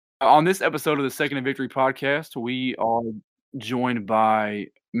On this episode of the Second and Victory podcast, we are joined by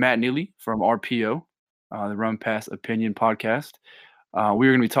Matt Neely from RPO, the Run Pass Opinion podcast. We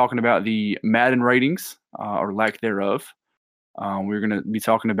are going to be talking about the Madden ratings or lack thereof. We're going to be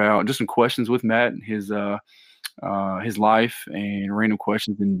talking about just some questions with Matt, his life, and random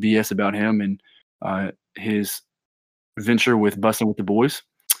questions and BS about him and his venture with Busting with the Boys.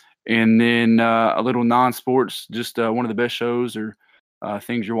 And then a little non-sports, just one of the best shows or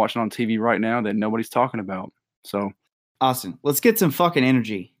things you're watching on TV right now that nobody's talking about. So, Austin, let's get some fucking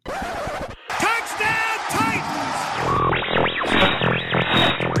energy. Touchdown Titans!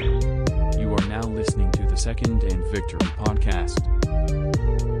 You are now listening to the Second and Victory podcast.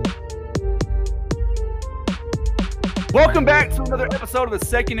 Welcome back to another episode of the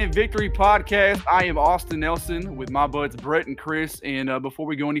Second and Victory podcast. I am Austin Nelson with my buds Brett and Chris. And before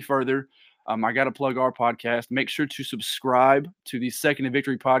we go any further, I got to plug our podcast. Make sure to subscribe to the Second and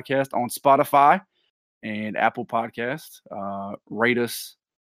Victory podcast on Spotify and Apple Podcasts. Rate us,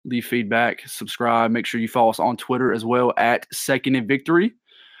 leave feedback, subscribe. Make sure you follow us on Twitter as well at Second and Victory.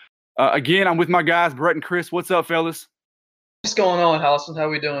 Again, I'm with my guys, Brett and Chris. What's up, fellas? What's going on, Austin? How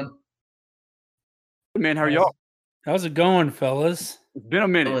we doing? Good, man. How are y'all? How's it going, fellas? It's been a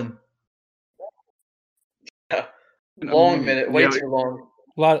minute. Long minute. Way too long.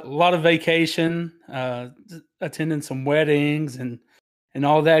 A lot of vacation, attending some weddings and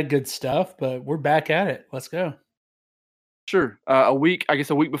all that good stuff, but we're back at it. Let's go. Sure. A week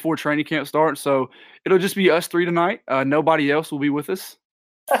before training camp starts, so it'll just be us three tonight. Nobody else will be with us.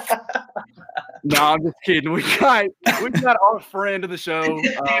 No, I'm just kidding. We got our friend of the show,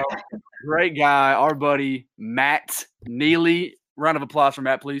 great guy, our buddy Matt Neely. Round of applause for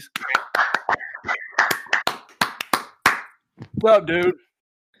Matt, please. What's up, dude?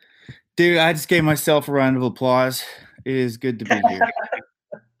 Dude, I just gave myself a round of applause. It is good to be here.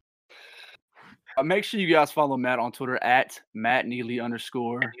 Make sure you guys follow Matt on Twitter at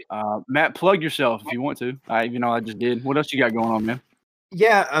 @MattNeely_. Matt, plug yourself if you want to. Even though I just did. What else you got going on, man?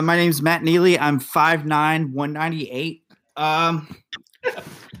 Yeah, my name's Matt Neely. I'm 5'9", 198.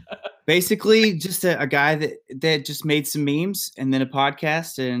 Basically, just a guy that just made some memes and then a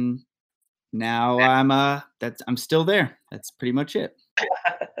podcast, and now I'm still there. That's pretty much it.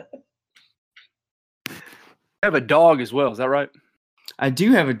 I have a dog as well. Is that right? I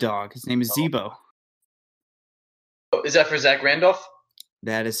do have a dog. His name is Zebo. Oh, is that for Zach Randolph?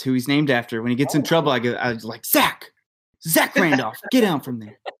 That is who he's named after. When he gets in trouble, I was like, Zach Randolph, get out from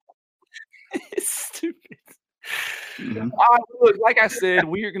there. It's stupid. Mm-hmm. Look, like I said,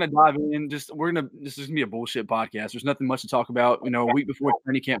 we are going to dive in. This is going to be a bullshit podcast. There's nothing much to talk about. A week before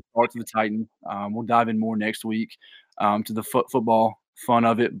training camp starts with the Titans. We'll dive in more next week to the football fun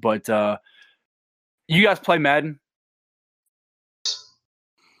of it. But you guys play Madden?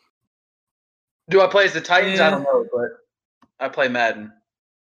 Do I play as the Titans? Yeah. I don't know, but I play Madden.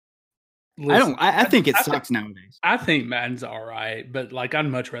 Listen, I think it sucks nowadays. I think Madden's all right, but I'd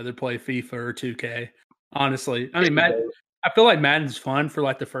much rather play FIFA or 2K. Honestly, I mean, Madden, I feel like Madden's fun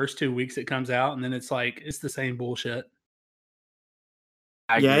for the first 2 weeks it comes out, and then it's the same bullshit.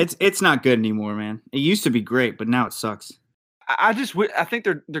 Yeah, it's not good anymore, man. It used to be great, but now it sucks. I think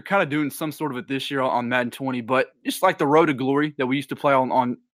they're kind of doing some sort of it this year on Madden 20, but just like the Road to Glory that we used to play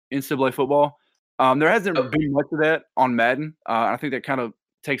on NCAA football, there hasn't been much of that on Madden. I think that kind of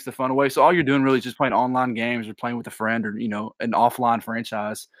takes the fun away. So all you're doing really is just playing online games or playing with a friend or an offline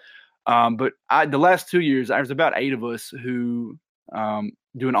franchise. But the last 2 years, there's about 8 of us who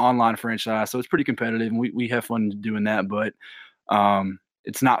do an online franchise, so it's pretty competitive, and we have fun doing that. But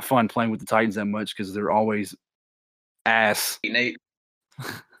it's not fun playing with the Titans that much because they're always ass. Nate.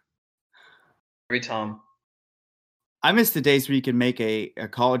 Every time. I miss the days where you can make a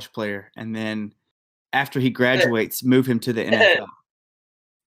college player and then after he graduates, move him to the NFL.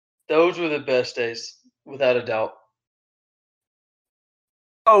 Those were the best days, without a doubt.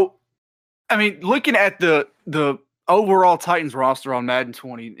 Oh, I mean, looking at the overall Titans roster on Madden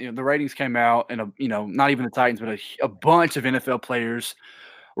 20, the ratings came out, and not even the Titans, but a bunch of NFL players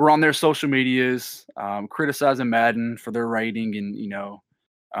were on their social medias criticizing Madden for their rating and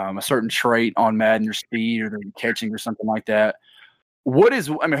a certain trait on Madden, or speed, or their catching, or something like that.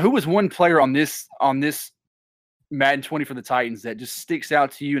 Who was one player on this Madden 20 for the Titans that just sticks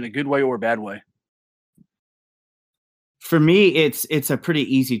out to you in a good way or a bad way? For me, it's a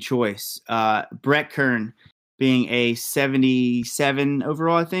pretty easy choice. Brett Kern being a 77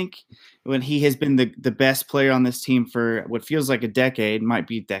 overall, I think, when he has been the best player on this team for what feels like a decade, might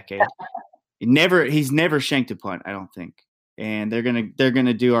be a decade. He's never shanked a punt, I don't think. And they're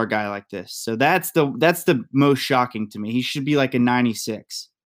gonna do our guy like this. So that's the most shocking to me. He should be like a 96.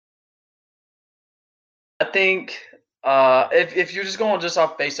 I think if you're just going just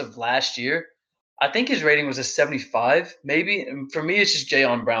off base of last year, I think his rating was a 75, maybe. And for me, it's just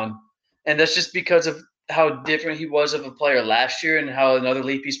Jayon Brown, and that's just because of how different he was of a player last year and how another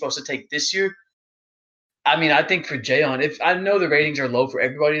leap he's supposed to take this year. I mean, I think for Jayon, if I know the ratings are low for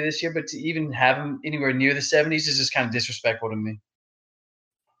everybody this year, but to even have him anywhere near the 70s is just kind of disrespectful to me.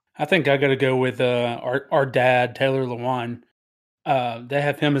 I think I got to go with our dad, Taylor Lewan. They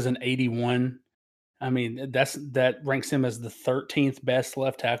have him as an 81. I mean, that ranks him as the 13th best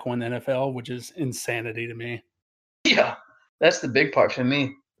left tackle in the NFL, which is insanity to me. Yeah, that's the big part for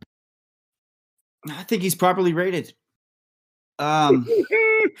me. I think he's properly rated. What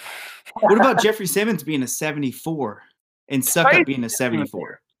about Jeffrey Simmons being a 74 and Succop being a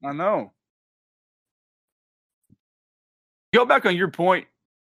 74? I know. Go back on your point,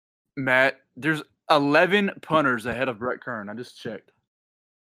 Matt. There's 11 punters ahead of Brett Kern. I just checked.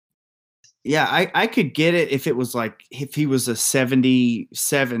 Yeah, I could get it if it was like if he was a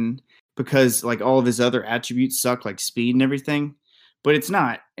 77 because like all of his other attributes suck, like speed and everything, but it's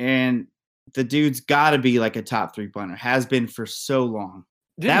not. And the dude's got to be like a top 3 punter. Has been for so long.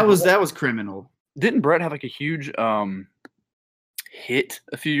 That was criminal. Didn't Brett have like a huge hit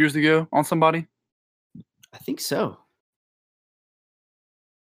a few years ago on somebody? I think so.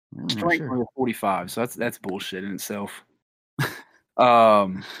 Strength for 45, so that's bullshit in itself.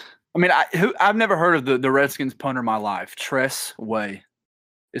 I mean, I've never heard of the Redskins punter in my life. Tress Way.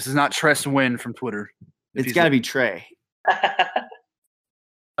 This is not Tress Win from Twitter. It's got to be Trey.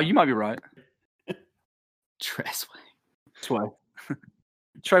 Oh, you might be right. Tress Way. Sway.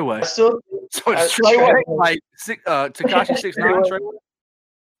 Trey Way. So it's Trey Way, like Tekashi 6'9". Trey Way.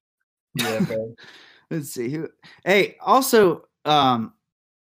 Yeah, bro. Let's see. Hey, also,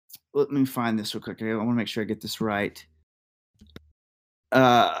 let me find this real quick. I want to make sure I get this right.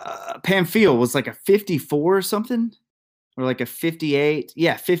 Pamphile was like a 54 or something, or like a 58.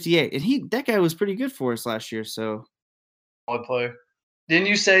 Yeah, 58. And that guy was pretty good for us last year. So, Solid player. Didn't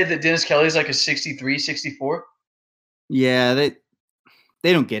you say that Dennis Kelly's like a 63, 64? Yeah, they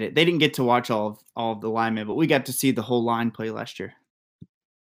don't get it. They didn't get to watch all of the linemen, but we got to see the whole line play last year.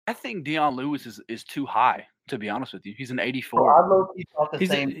 I think Deion Lewis is too high, to be honest with you. He's an 84. Well, I low-key thought the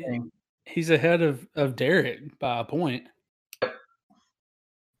same thing. He's ahead of Derek by a point.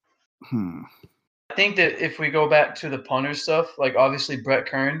 I think that if we go back to the punter stuff, like obviously Brett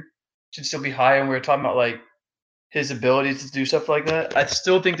Kern should still be high, and we were talking about like his ability to do stuff like that. I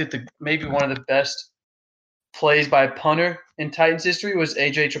still think that maybe one of the best plays by a punter in Titans history was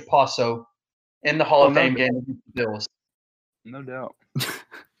AJ Trapasso in the Hall of Fame game against the Bills. No doubt.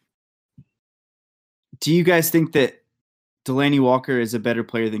 Do you guys think that Delaney Walker is a better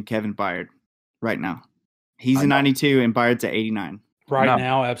player than Kevin Byard right now? He's a 92 and Byard's at 89. Right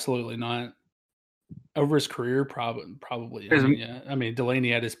now, absolutely not. Over his career, probably. I mean,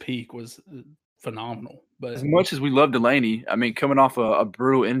 Delaney at his peak was phenomenal. But as much as we love Delaney, I mean, coming off a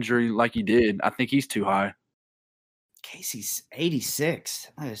brutal injury like he did, I think he's too high. Casey's 86.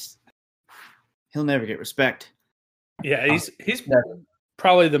 He'll never get respect. Yeah, he's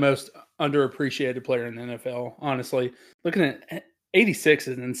probably the most underappreciated player in the NFL, honestly. Looking at 86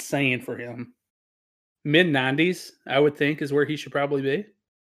 is insane for him. Mid-90s, I would think, is where he should probably be.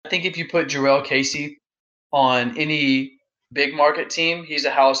 I think if you put Jarrell Casey on any big market team, he's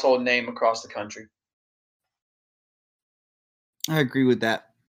a household name across the country. I agree with that.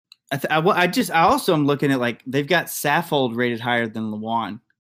 I also am looking at like they've got Saffold rated higher than Lewan.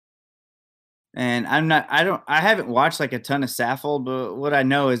 And I haven't watched like a ton of Saffold, but what I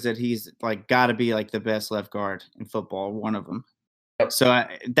know is that he's like got to be like the best left guard in football, one of them. Yep. So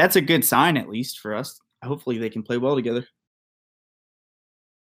that's a good sign, at least for us. Hopefully they can play well together.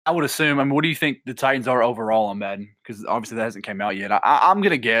 I would assume. I mean, what do you think the Titans are overall on Madden? Because obviously that hasn't come out yet. I'm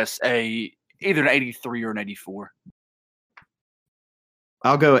going to guess either an 83 or an 84.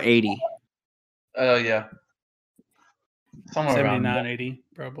 I'll go 80. Yeah. Somewhere 79, 80,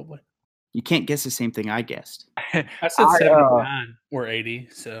 probably. You can't guess the same thing I guessed. I said 79 or 80.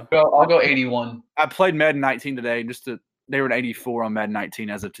 So I'll go 81. I played Madden 19 today. They were an 84 on Madden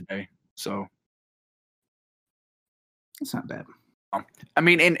 19 as of today. So that's not bad. I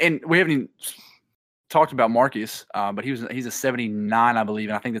mean, and we haven't even talked about Marcus, but he's a 79, I believe,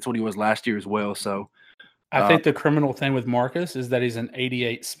 and I think that's what he was last year as well. So I think the criminal thing with Marcus is that he's an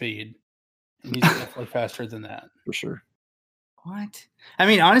 88 speed, and he's definitely faster than that for sure. What? I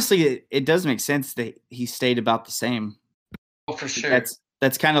mean, honestly, it does make sense that he stayed about the same. Oh, for sure.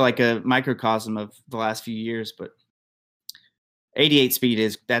 That's kind of like a microcosm of the last few years, but 88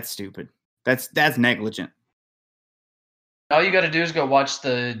 speed that's stupid. That's negligent. All you got to do is go watch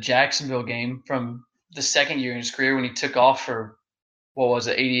the Jacksonville game from the second year in his career when he took off for, what was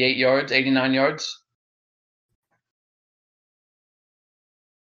it, 88 yards, 89 yards?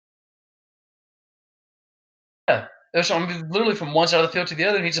 Yeah. I mean, literally from one side of the field to the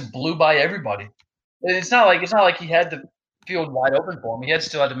other, and he just blew by everybody. It's not like he had the field wide open for him. He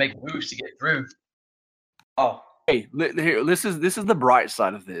still had to make moves to get through. Oh, Hey, here, this is the bright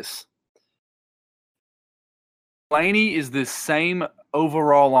side of this. Laney is the same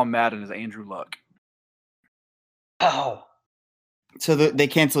overall on Madden as Andrew Luck. oh, So they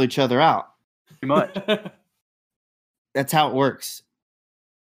cancel each other out. Pretty much. That's how it works.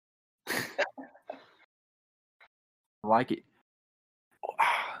 I like it.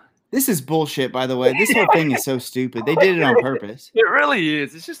 This is bullshit, by the way. This whole thing is so stupid. They did it on purpose. It really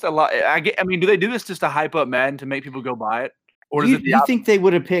is. It's just a lot. I mean, do they do this just to hype up Madden to make people go buy it, or is You, it the you think they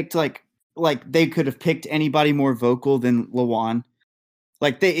would have picked like they could have picked anybody more vocal than Lawan?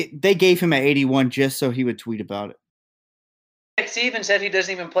 Like they gave him an 81 just so he would tweet about it. He even said he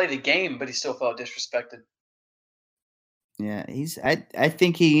doesn't even play the game, but he still felt disrespected. Yeah, I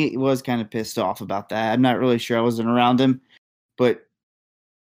think he was kind of pissed off about that. I'm not really sure. I wasn't around him, but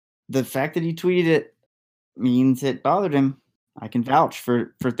the fact that he tweeted it means it bothered him. I can vouch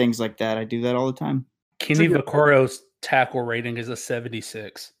for things like that. I do that all the time. Kenny Vaccaro's tackle rating is a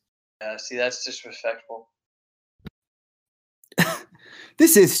 76. Yeah, see, that's disrespectful.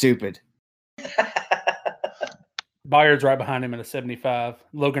 This is stupid. Bayard's right behind him at a 75.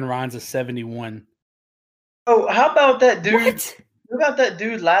 Logan Ryan's a 71. Oh, how about that dude? What? What about that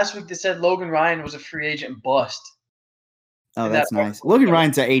dude last week that said Logan Ryan was a free agent bust? Oh, And that's that- nice. Logan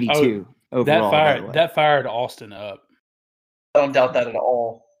Ryan's at 82 overall. by the way. That fired Austin up. I don't doubt that at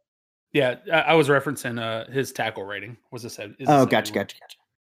all. Yeah, I was referencing his tackle rating was a 7. Oh, gotcha.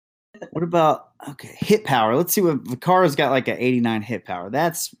 What about hit power? Let's see what Vaccaro's got, like an 89 hit power.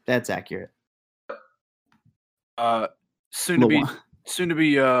 That's accurate. soon to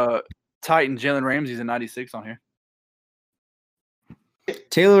be Titan Jalen Ramsey's a 96 on here.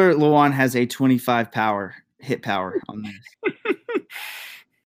 Taylor Lewan has a 25 hit power on this.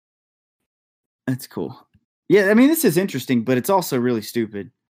 That's cool. Yeah, I mean, this is interesting, but it's also really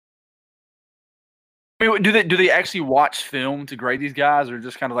stupid. I mean, do they actually watch film to grade these guys, or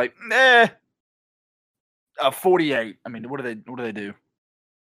just kind of like, a 48? I mean, what do they do?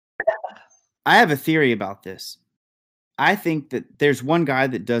 I have a theory about this. I think that there's one guy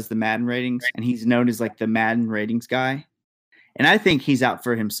that does the Madden ratings, and he's known as like the Madden ratings guy. And I think he's out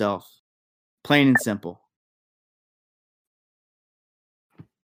for himself, plain and simple. I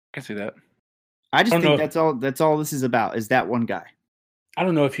can see that. I just think that's all this is about, is that one guy. I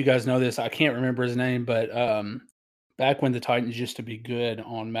don't know if you guys know this. I can't remember his name, but back when the Titans used to be good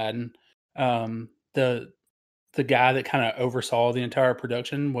on Madden, the guy that kind of oversaw the entire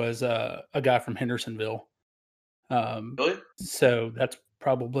production was a guy from Hendersonville. Really? So that's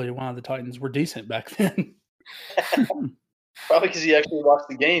probably why the Titans were decent back then. Probably because he actually watched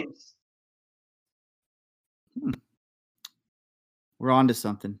the games. We're on to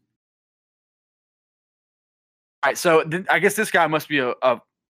something. All right, so I guess this guy must be a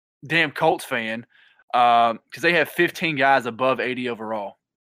damn Colts fan, because they have 15 guys above 80 overall.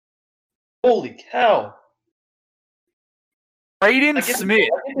 Holy cow! Braden Smith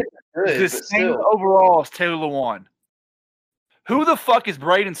Good, is the same overall as Taylor Lewan. Who the fuck is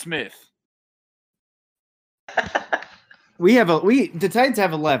Braden Smith? The Titans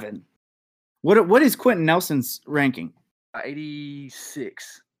have 11. What is Quentin Nelson's ranking?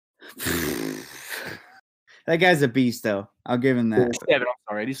 86. That guy's a beast, though. I'll give him that. 87. I'm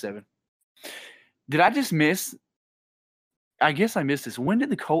sorry, 87. Did I just miss? I guess I missed this. When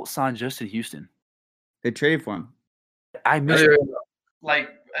did the Colts sign Justin Houston? They traded for him. I missed it. Like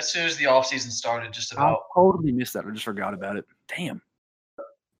as soon as the offseason started, just I about. totally missed that. I just forgot about it. Damn.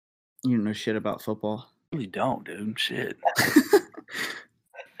 You don't know shit about football. I really don't, dude. Shit.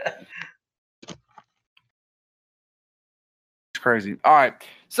 It's crazy. All right.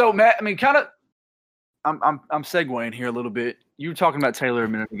 So Matt, I mean, kind of. I'm segueing here a little bit. You were talking about Taylor a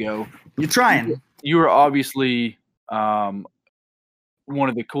minute ago. You're trying. You are obviously one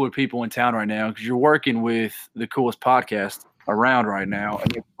of the cooler people in town right now because you're working with the coolest podcast around right now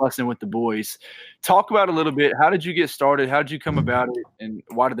and you're fussing with the boys. Talk about it a little bit. How did you get started? How did you come about it? And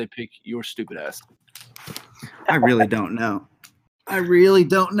why did they pick your stupid ass? I really don't know.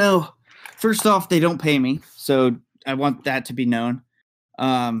 First off, they don't pay me, so I want that to be known.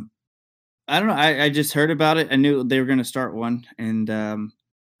 I don't know. I just heard about it. I knew they were going to start one, and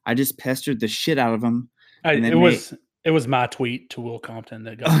I just pestered the shit out of them. It was my tweet to Will Compton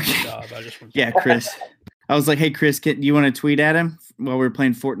that got the job. Yeah, Chris. I was like, "Hey, Chris, do you want to tweet at him while we were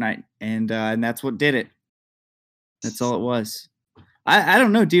playing Fortnite?" And that's what did it. That's all it was. I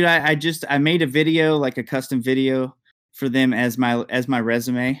don't know, dude. I made a video, like a custom video for them as my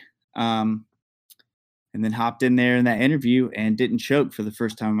resume, and then hopped in there in that interview and didn't choke for the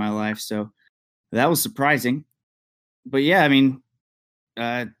first time in my life. So that was surprising. But yeah, I mean,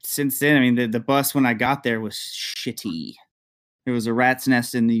 since then, I mean, the bus when I got there was shitty. There was a rat's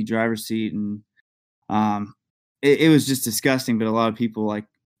nest in the driver's seat, and it was just disgusting. But a lot of people like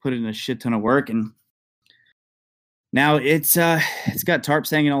put in a shit ton of work, and now it's got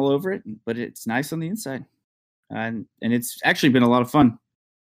tarps hanging all over it, but it's nice on the inside, and it's actually been a lot of fun.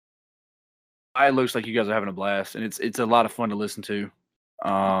 It looks like you guys are having a blast, and it's a lot of fun to listen to.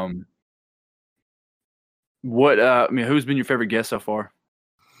 Who's been your favorite guest so far?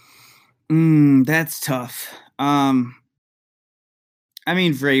 That's tough. I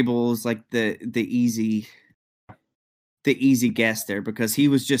mean, Vrabel is like the easy guess there because he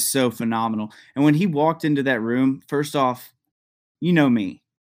was just so phenomenal. And when he walked into that room, first off, you know me,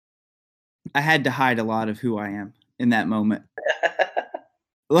 I had to hide a lot of who I am in that moment.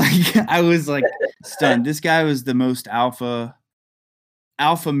 Like I was like stunned. This guy was the most alpha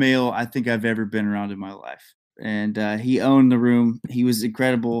male I think I've ever been around in my life. And he owned the room. He was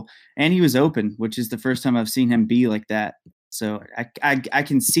incredible, and he was open, which is the first time I've seen him be like that. So I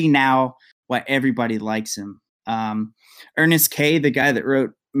can see now why everybody likes him. Ernest K, the guy that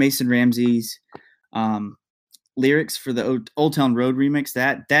wrote Mason Ramsey's lyrics for the Old Town Road remix,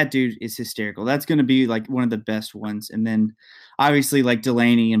 that dude is hysterical. That's going to be like one of the best ones. And then obviously like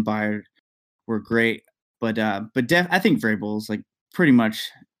Delaney and Byard were great, but I think Vrabel is like pretty much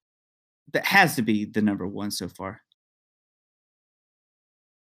that has to be the number one so far.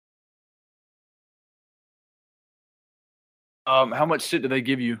 How much shit do they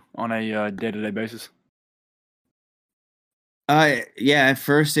give you on a day-to-day basis? Yeah, at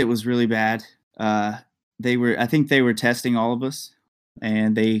first it was really bad. I think they were testing all of us,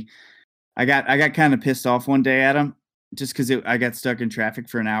 and I got kind of pissed off one day at them just because I got stuck in traffic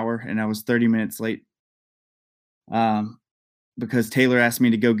for an hour and I was 30 minutes late. Because Taylor asked me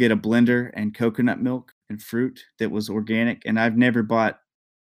to go get a blender and coconut milk and fruit that was organic, and I've never bought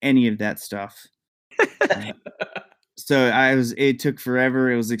any of that stuff. So it took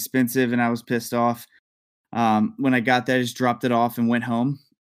forever. It was expensive, and I was pissed off. When I got that, I just dropped it off and went home.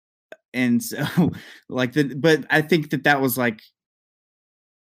 And so, but I think that was like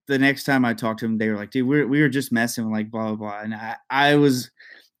the next time I talked to them, they were like, "Dude, we were just messing with like blah blah blah," and I was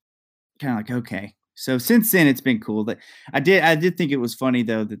kind of like, okay. So since then, it's been cool. That I did think it was funny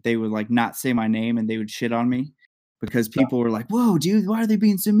though that they would like not say my name and they would shit on me because people were like, "Whoa, dude, why are they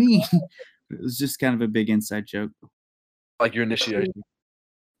being so mean?" It was just kind of a big inside joke. Like your initiation.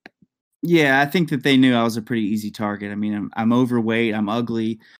 Yeah, I think that they knew I was a pretty easy target. I mean, I'm overweight, I'm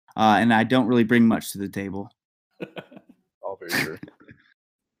ugly, and I don't really bring much to the table. All very true.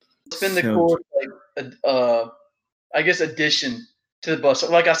 It's been the cool, like, I guess, addition to the bus.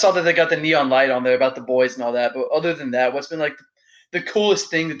 Like I saw that they got the neon light on there about the boys and all that. But other than that, what's been like the coolest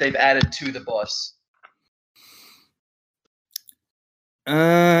thing that they've added to the bus?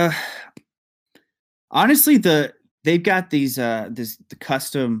 Honestly, they've got these the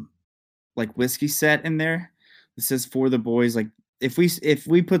custom like whiskey set in there. It says for the boys. Like if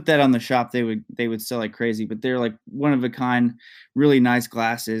we put that on the shop, they would sell like crazy. But they're like one of a kind, really nice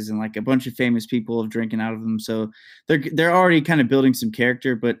glasses, and like a bunch of famous people have drinking out of them. So they're already kind of building some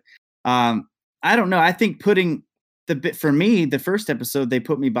character. But I don't know. I think putting for me, the first episode they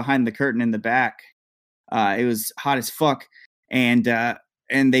put me behind the curtain in the back. It was hot as fuck, and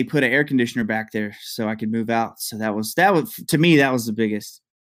they put an air conditioner back there so I could move out. So that was to me that was the biggest.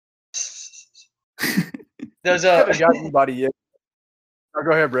 There's got anybody yet? Oh,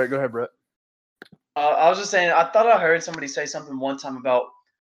 go ahead, Brett. I was just saying, I thought I heard somebody say something one time about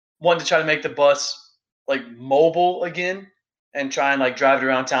wanting to try to make the bus like mobile again and try and like drive it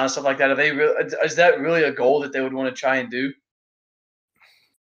around town and stuff like that. Is that really a goal that they would want to try and do?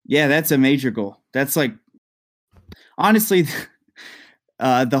 Yeah, that's a major goal. That's like, honestly,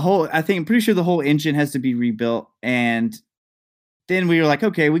 I'm pretty sure the whole engine has to be rebuilt. And then we were like,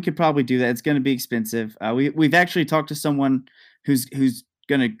 okay, we could probably do that. It's going to be expensive. We've actually talked to someone who's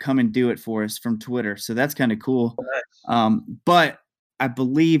going to come and do it for us from Twitter. So that's kind of cool. But I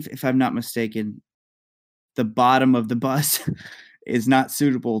believe, if I'm not mistaken, the bottom of the bus is not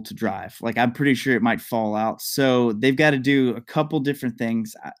suitable to drive. Like, I'm pretty sure it might fall out. So they've got to do a couple different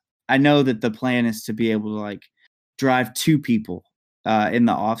things. I know that the plan is to be able to like drive two people in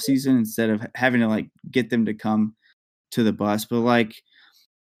the off season instead of having to like get them to come to the bus. But like,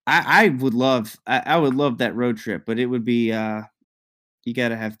 I would love I would love that road trip, but it would be you got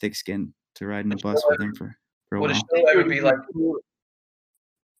to have thick skin to ride in the bus with him for a Would a while. show ever be like? Go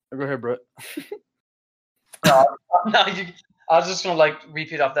ahead, Brett. No, I was just gonna like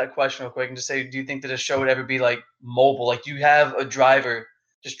repeat off that question real quick and just say, do you think that a show would ever be like mobile? Like, do you have a driver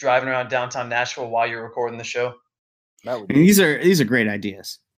just driving around downtown Nashville while you're recording the show? That would And these are great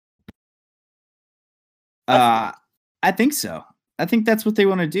ideas. I think so. I think that's what they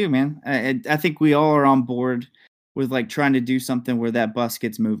want to do, man. I think we all are on board with like trying to do something where that bus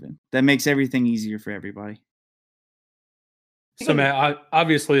gets moving. That makes everything easier for everybody. So, Matt,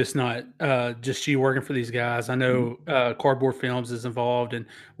 obviously it's not just you working for these guys. I know Cardboard Films is involved, and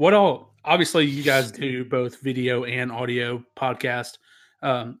what all. Obviously, you guys do both video and audio podcast.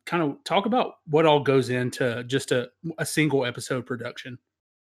 Kind of talk about what all goes into just a single episode production.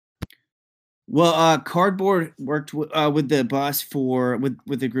 Well, Cardboard worked with the bus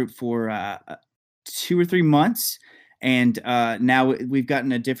with the group for 2 or 3 months, and now we've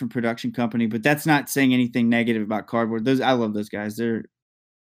gotten a different production company. But that's not saying anything negative about Cardboard. I love those guys. They're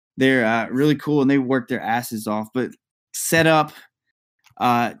really cool, and they work their asses off. But set up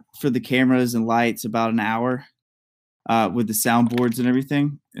for the cameras and lights about an hour with the soundboards and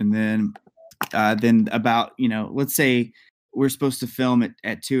everything, and then about let's say we're supposed to film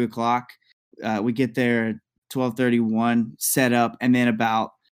at 2:00. We get there at 12:31, set up, and then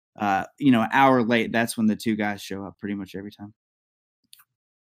about an hour late, that's when the two guys show up pretty much every time.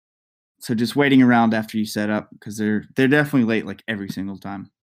 So just waiting around after you set up, because they're definitely late like every single time.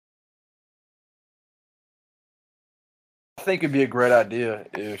 I think it'd be a great idea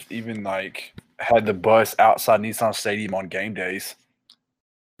if even like had the bus outside Nissan Stadium on game days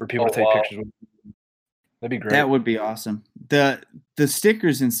for people to take pictures with. That'd be great. That would be awesome. The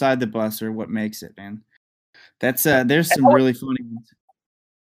stickers inside the bus are what makes it, man. That's there's some really funny ones.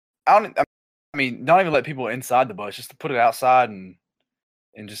 I mean, not even let people inside the bus, just to put it outside and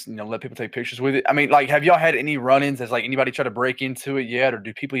just let people take pictures with it. I mean, like, have y'all had any run-ins? Has like anybody try to break into it yet, or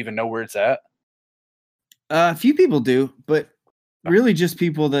do people even know where it's at? A few people do, but really just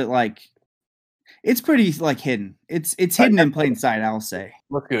people that like. It's pretty like hidden. It's hidden in plain sight, I'll say.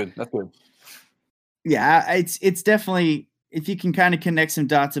 That's good. That's good. Yeah, it's definitely, if you can kind of connect some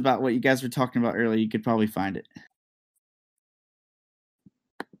dots about what you guys were talking about earlier, you could probably find it.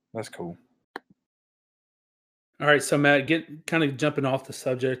 That's cool. All right, so Matt, kind of jumping off the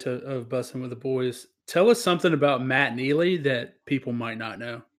subject of Bussin' with the Boys. Tell us something about Matt Neely that people might not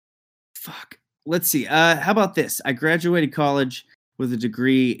know. Fuck. Let's see. How about this? I graduated college with a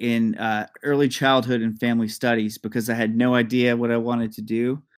degree in early childhood and family studies because I had no idea what I wanted to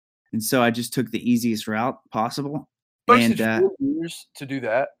do. And so I just took the easiest route possible. And 4 years to do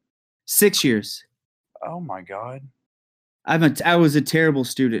that? 6 years. Oh my God. I was a terrible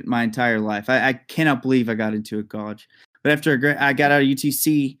student my entire life. I cannot believe I got into a college. But after I got out of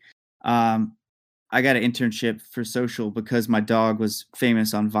UTC, I got an internship for social because my dog was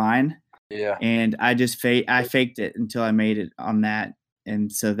famous on Vine. Yeah. And I just faked it until I made it on that.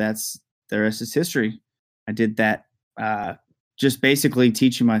 And so that's the rest is history. I did that just basically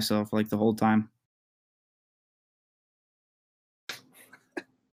teaching myself like the whole time.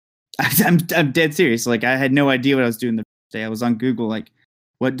 I'm dead serious. Like, I had no idea what I was doing the first day. I was on Google, like,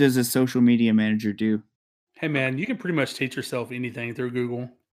 what does a social media manager do? Hey, man, you can pretty much teach yourself anything through Google.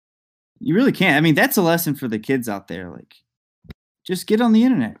 You really can. I mean, that's a lesson for the kids out there. Like, just get on the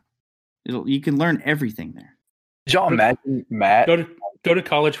internet. You can learn everything there. Did y'all imagine Matt? Go to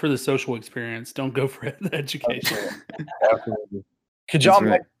college for the social experience. Don't go for the education. Absolutely. Could y'all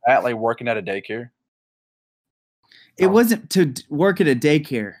imagine Matt like working at a daycare? It wasn't to work at a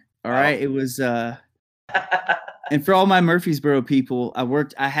daycare. All right. It was and for all my Murfreesboro people,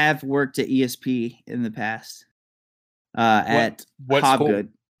 I have worked at ESP in the past. At Hobgood.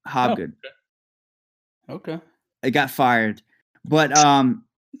 Hobgood. Oh, okay. I got fired. But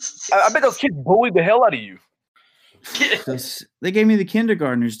I bet those kids bullied the hell out of you. They gave me the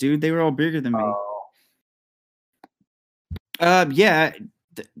kindergartners, dude. They were all bigger than me. Yeah,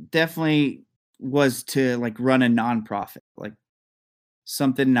 definitely was to like run a nonprofit, like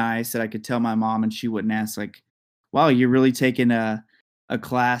something nice that I could tell my mom and she wouldn't ask, like, wow, you're really taking a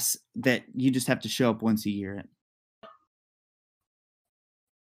class that you just have to show up once a year in.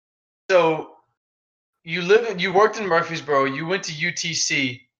 So you worked in Murfreesboro, you went to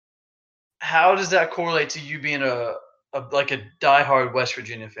UTC. How does that correlate to you being a diehard West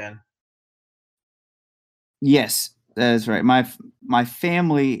Virginia fan? Yes, that is right. My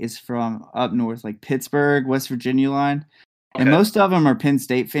family is from up north, like Pittsburgh, West Virginia line. Okay. And most of them are Penn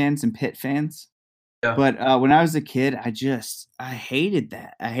State fans and Pitt fans. Yeah. But when I was a kid, I hated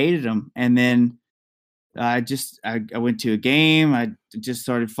that. I hated them, and then I went to a game. I just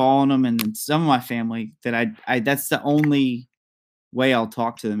started following them, and then some of my family that I that's the only way I'll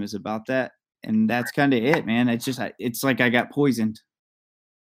talk to them is about that, and that's kind of it, man. It's like I got poisoned.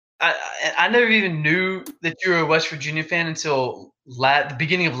 I never even knew that you were a West Virginia fan until the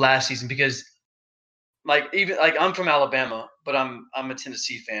beginning of last season because, I'm from Alabama, but I'm a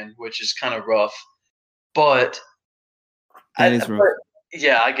Tennessee fan, which is kind of rough. But That is rough.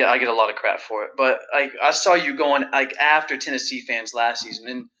 Yeah, I get a lot of crap for it. But I saw you going after Tennessee fans last season,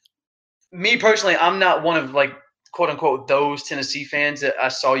 and me personally, I'm not one of quote unquote those Tennessee fans that I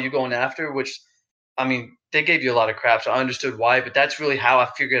saw you going after. Which, I mean, they gave you a lot of crap, so I understood why. But that's really how I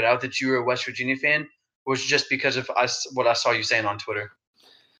figured out that you were a West Virginia fan was just because of what I saw you saying on Twitter.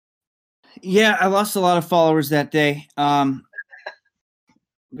 Yeah, I lost a lot of followers that day.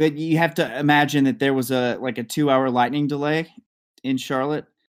 But you have to imagine that there was a 2-hour lightning delay in Charlotte,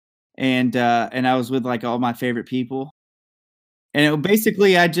 and I was with all my favorite people, and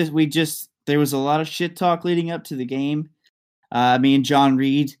basically there was a lot of shit talk leading up to the game. Me and John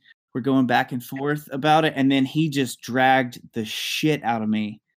Reed were going back and forth about it, and then he just dragged the shit out of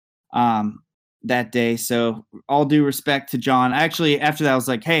me that day. So all due respect to John, actually after that I was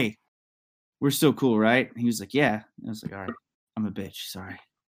like, "Hey, we're still cool, right?" And he was like, "Yeah." I was like, "All right, I'm a bitch. Sorry."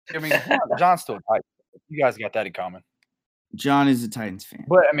 I mean, John's still tight. You guys got that in common. John is a Titans fan,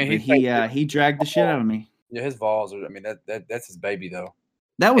 but I mean, he dragged the shit out of me. Yeah, his Vols are. I mean, that's his baby though.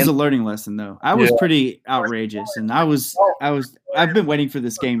 That was a learning lesson, though. I was pretty outrageous, and I've been waiting for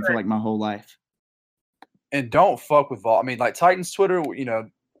this game for my whole life. And don't fuck with Vol. I mean, Titans Twitter. You know,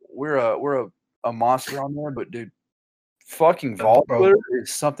 we're a monster on there, but dude, fucking Vol Twitter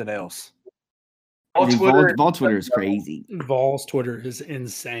is something else. Vol Twitter is crazy. Vol's Twitter is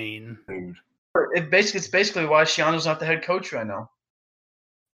insane, dude. It's basically why Schiano's not the head coach right now.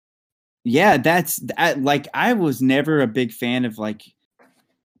 Yeah, I was never a big fan of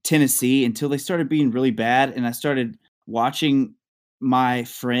Tennessee until they started being really bad, and I started watching my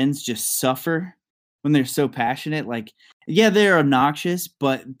friends just suffer when they're so passionate. Yeah, they're obnoxious,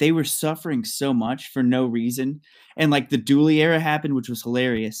 but they were suffering so much for no reason. And the Dooley era happened, which was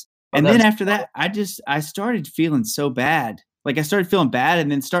hilarious. And then after that, I started feeling so bad. I started feeling bad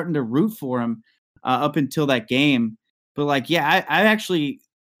and then starting to root for him up until that game. But I actually,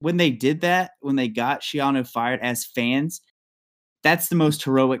 when they did that, when they got Schiano fired as fans, that's the most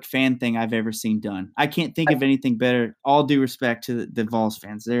heroic fan thing I've ever seen done. I can't think of anything better. All due respect to the Vols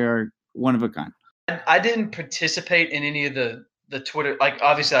fans. They are one of a kind. I didn't participate in any of the Twitter.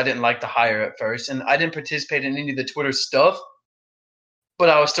 Obviously, I didn't like the hire at first, and I didn't participate in any of the Twitter stuff. But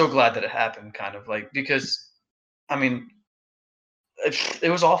I was still glad that it happened, kind of because, I mean,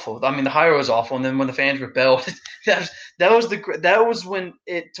 it was awful. I mean, the hire was awful, and then when the fans rebelled, that was when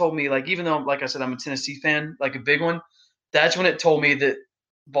it told me, even though, like I said, I'm a Tennessee fan, a big one. That's when it told me that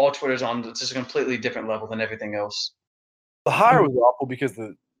Vol Twitter's on just a completely different level than everything else. The hire was awful because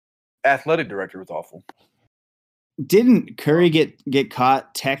the athletic director was awful. Didn't Curry get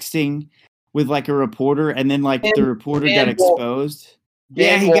caught texting with a reporter, and then the reporter got exposed?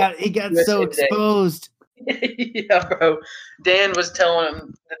 Yeah, he got so exposed. Yeah, bro. Dan was telling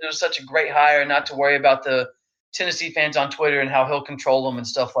him that it was such a great hire, not to worry about the Tennessee fans on Twitter and how he'll control them and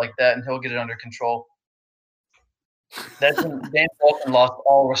stuff like that, and he'll get it under control. That's when Dan Bolton lost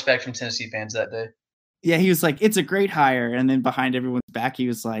all respect from Tennessee fans that day. Yeah, he was like, "It's a great hire," and then behind everyone's back, he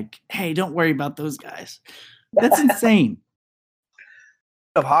was like, "Hey, don't worry about those guys." That's insane.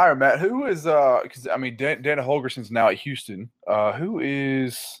 Of hire, Matt. Who is because I mean Dana Holgerson's now at Houston. Who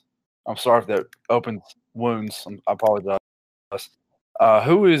is? I'm sorry if that opens wounds. I apologize.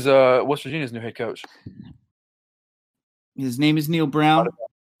 Who is West Virginia's new head coach? His name is Neil Brown,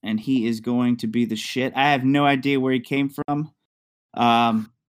 and he is going to be the shit. I have no idea where he came from. I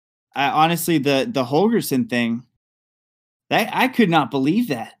honestly, the Holgerson thing, I could not believe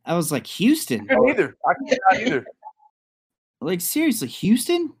that. I was like, Houston. I could not either. Seriously,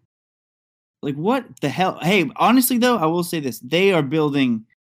 Houston? What the hell? Hey, honestly, though, I will say this. They are building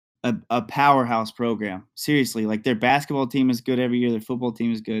a powerhouse program. Seriously, their basketball team is good every year. Their football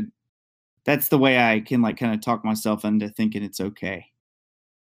team is good. That's the way I can kind of talk myself into thinking it's okay.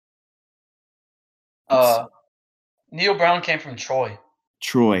 Neil Brown came from Troy.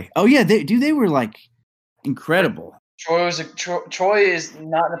 Oh, yeah. They were, incredible. Troy is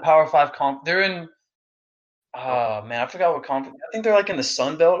not in the Power 5 comp. They're in – man, I forgot what conference. I think they're in the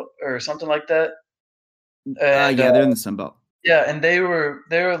Sun Belt or something like that. And, they're in the Sun Belt. Yeah, and they were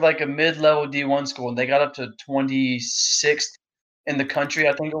a mid-level D1 school, and they got up to 26th in the country.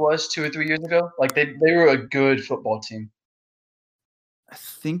 I think it was 2 or 3 years ago. Like they were a good football team. I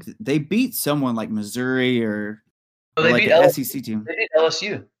think they beat someone like Missouri or They like beat an LSU. SEC team. They beat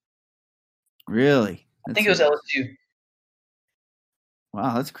LSU. Really? I think it was LSU.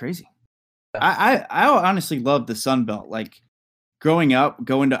 Wow, that's crazy. I honestly love the Sun Belt. Like growing up,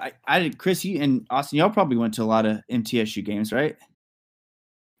 going to Chris, you and Austin, y'all probably went to a lot of MTSU games, right?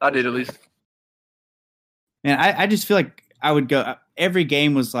 I did at least. And I just feel like I would go. Every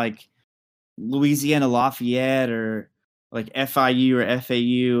game was like Louisiana Lafayette or like FIU or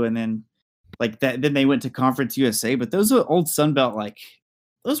FAU, and then like that. Then they went to Conference USA. But those are old Sun Belt. Like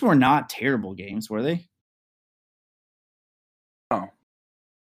those were not terrible games, were they? Oh,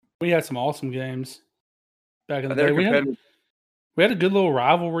 We had some awesome games back in the they're day. competitive. We had a good little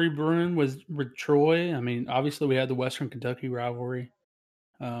rivalry brewing with Troy. I mean, obviously we had the Western Kentucky rivalry.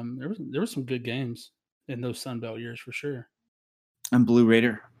 There were some good games in those Sun Belt years for sure. I'm Blue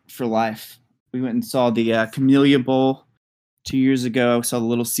Raider for life. We went and saw the Camellia Bowl 2 years ago. Saw the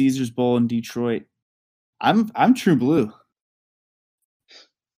Little Caesars Bowl in Detroit. I'm True Blue.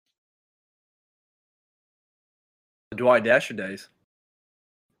 The Dwight Dasher days.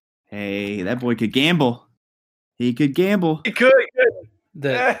 Hey, that boy could gamble. He could gamble. He could.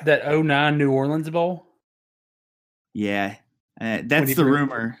 That 09 New Orleans Bowl. Yeah, that's the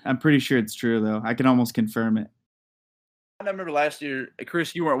rumor. I'm pretty sure it's true, though. I can almost confirm it. I remember last year,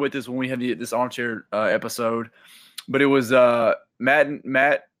 Chris, you weren't with us when we had this armchair episode, but it was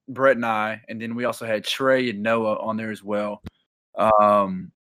Matt, Brett, and I, and then we also had Trey and Noah on there as well.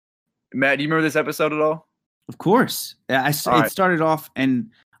 Matt, do you remember this episode at all? Of course. It started off,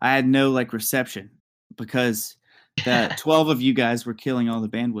 and I had no like reception because the 12 of you guys were killing all the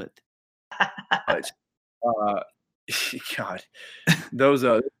bandwidth. God, those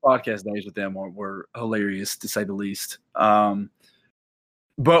podcast days with them were hilarious to say the least.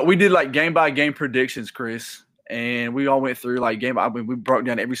 But we did like game by game predictions, Chris, and we all went through like we broke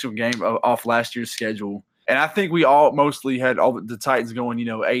down every single game off last year's schedule, and I think we all mostly had all the Titans going,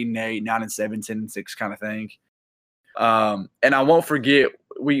 8-8, 9-7, 10-6 kind of thing. And I won't forget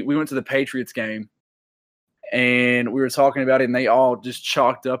we went to the Patriots game, and we were talking about it, and they all just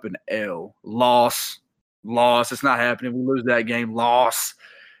chalked up an L, loss. It's not happening. We lose that game. Loss.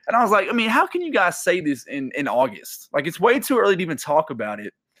 And I was like, I mean, how can you guys say this in August? Like, it's way too early to even talk about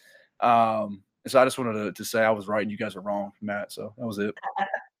it. So I just wanted to say I was right and you guys are wrong, Matt. So that was it.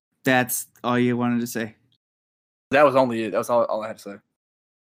 That's all you wanted to say? That was only it. That was all I had to say.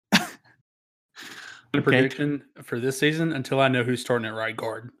 The prediction for this season until I know who's starting at right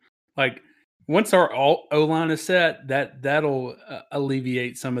guard. Like, once our O-line is set, that'll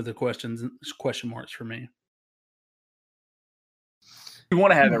alleviate some of the question marks for me. You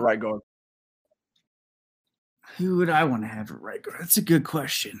want to have it right guard? Who would I want to have at right guard? That's a good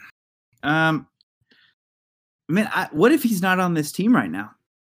question. What if he's not on this team right now?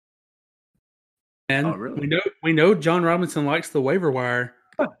 And really? we know John Robinson likes the waiver wire.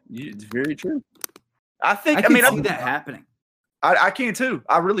 It's very true. I think. I can see that happening. I can too.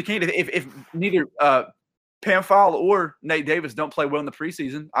 I really can. If neither Pamphile or Nate Davis don't play well in the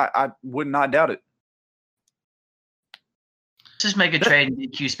preseason, I would not doubt it. Just make a trade and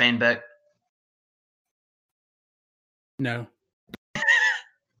get Q Spain back. No.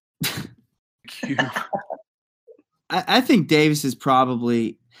 I think Davis is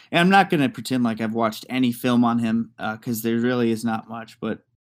probably, and I'm not going to pretend like I've watched any film on him because there really is not much, but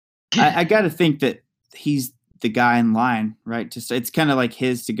I got to think that he's the guy in line, right? It's kind of like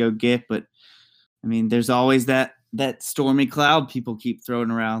his to go get, but I mean, there's always that stormy cloud people keep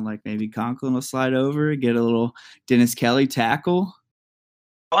throwing around, like maybe Conklin will slide over, get a little Dennis Kelly tackle.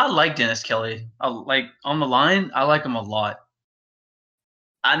 Oh, I like Dennis Kelly. On the line, I like him a lot.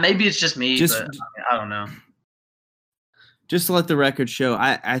 Maybe it's just me, but I don't know. Just to let the record show,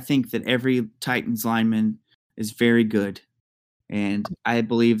 I think that every Titans lineman is very good, and I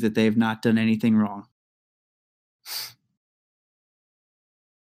believe that they have not done anything wrong.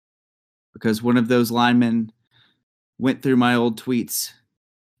 Because one of those linemen went through my old tweets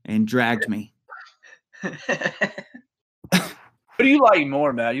and dragged me. What do you like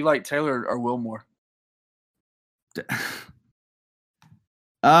more, Matt? You like Taylor or Wilmore?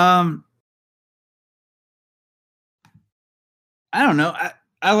 I don't know.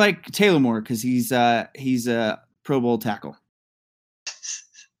 I like Taylor more because he's a Pro Bowl tackle.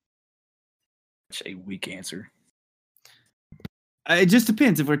 Such a weak answer. It just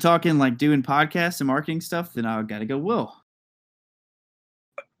depends. If we're talking like doing podcasts and marketing stuff, then I gotta go Will.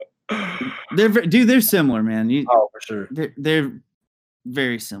 They're similar, man. Oh, for sure. They're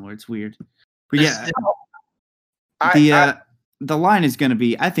very similar. It's weird, but yeah. the line is going to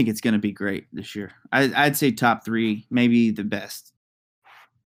be. I think it's going to be great this year. I'd say top 3, maybe the best.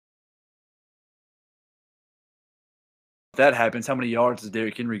 If that happens, how many yards does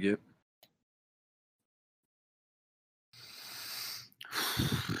Derrick Henry get?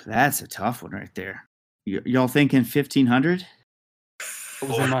 That's a tough one right there. Y'all thinking 1,500? It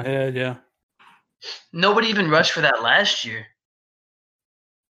was in my head, yeah. Nobody even rushed for that last year.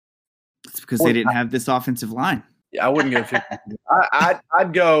 It's because they didn't have this offensive line. Yeah, I wouldn't go 50.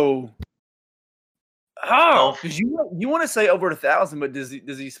 I'd go. Oh, because you want to say over 1,000, but does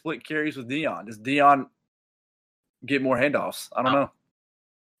he split carries with Deion? Does Deion get more handoffs? I don't know.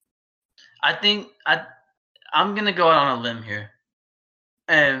 I think I'm gonna go out on a limb here,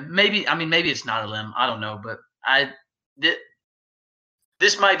 and maybe it's not a limb. I don't know, but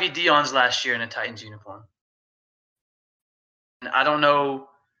this might be Deion's last year in a Titans uniform. And I don't know,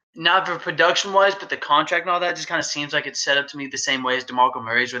 not for production wise, but the contract and all that just kind of seems like it's set up to me the same way as DeMarco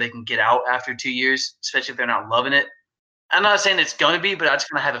Murray's, where they can get out after 2 years, especially if they're not loving it. I'm not saying it's going to be, but I just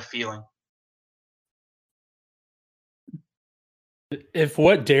kind of have a feeling. If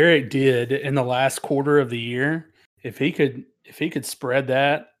what Derek did in the last quarter of the year, if he could spread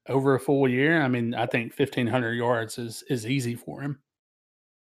that over a full year, I mean, I think 1,500 yards is easy for him.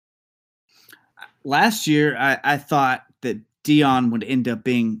 Last year, I thought that Deion would end up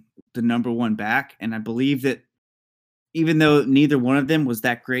being the number 1 back, and I believe that even though neither one of them was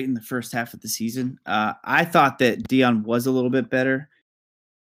that great in the first half of the season, I thought that Deion was a little bit better.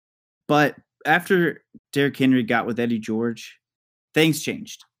 But after Derrick Henry got with Eddie George, things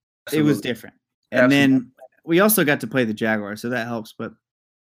changed. Absolutely. It was different. And Absolutely. Then we also got to play the Jaguars, so that helps. But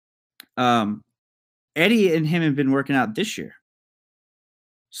Eddie and him have been working out this year.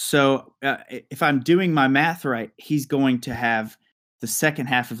 So if I'm doing my math right, he's going to have the second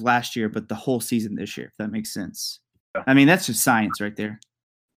half of last year, but the whole season this year, if that makes sense. I mean, that's just science right there.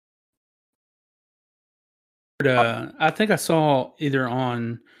 I think I saw either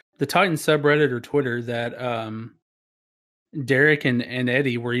on the Titans subreddit or Twitter that Derek and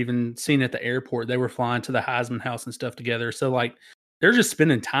Eddie were even seen at the airport. They were flying to the Heisman house and stuff together. So like they're just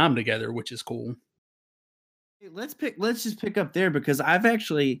spending time together, which is cool. Let's just pick up there because I've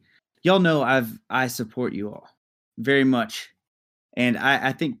actually, y'all know I support you all very much. And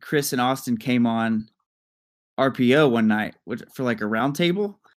I think Chris and Austin came on RPO one night for like a round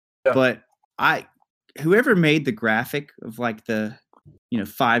table. Yeah. But whoever made the graphic of like the,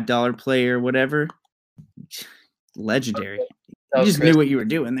 $5 play or whatever, legendary. You just knew what you were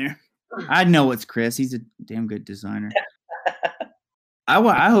doing there. I know it's Chris. He's a damn good designer.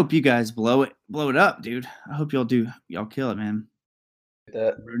 I hope you guys blow it up, dude. I hope y'all kill it, man.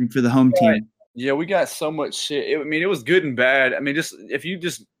 Rooting for the home team. Yeah, we got so much shit. It was good and bad. I mean, if you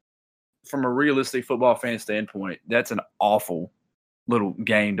from a realistic football fan standpoint, that's an awful little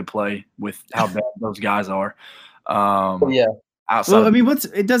game to play with how bad those guys are. Yeah. Well, I mean,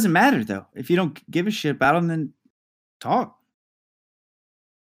 it doesn't matter though. If you don't give a shit about them, then talk.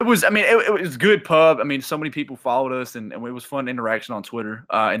 It was good pub. I mean, so many people followed us, and it was fun interaction on Twitter.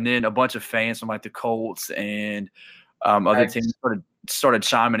 And then a bunch of fans from like the Colts and other teams started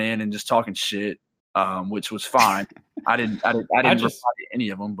chiming in and just talking shit, which was fine. I didn't reply to any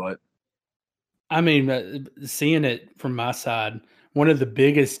of them, but I mean, seeing it from my side, one of the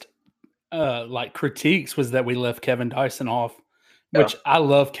biggest critiques was that we left Kevin Dyson off, which I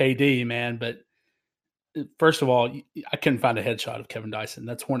love KD, man, but. First of all, I couldn't find a headshot of Kevin Dyson.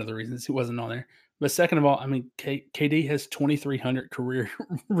 That's one of the reasons he wasn't on there. But second of all, I mean, KD has 2,300 career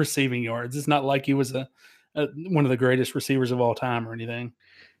receiving yards. It's not like he was one of the greatest receivers of all time or anything.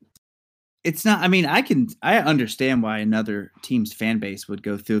 It's not. I mean, I understand why another team's fan base would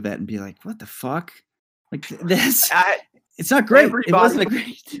go through that and be like, "What the fuck?" Like this. It's not great. It wasn't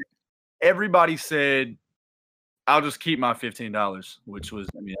great. Everybody said, "I'll just keep my $15," which was,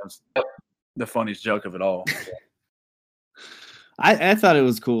 that was the funniest joke of it all. I thought it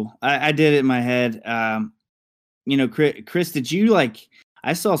was cool. I did it in my head. Chris, did you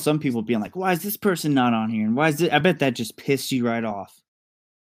I saw some people being like, why is this person not on here? And why is it? I bet that just pissed you right off.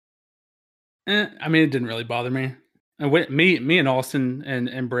 I mean, it didn't really bother me. And me and Austin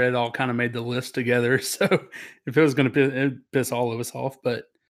and Brett all kind of made the list together. So if it was going to piss all of us off, but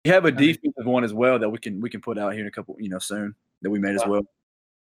you have a defensive one as well that we can put out here in a couple, soon that we made as well.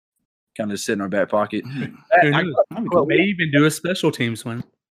 Kind of just sit in our back pocket. We may even do a special teams one.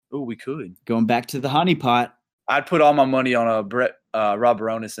 Oh, we could. Going back to the honeypot. I'd put all my money on Brett, Rob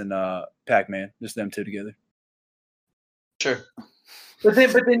Baronis, and Pac-Man. Just them two together. Sure. But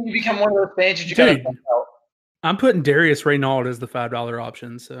then you become one of those fans that you got to out. I'm putting Darius Reynaud as the $5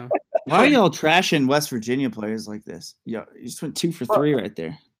 option. So Why are y'all trashing West Virginia players like this? Yeah, you just went 2 for 3 right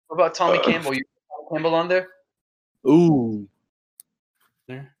there. What about Tommy Campbell? You put Tommy Campbell on there? Ooh,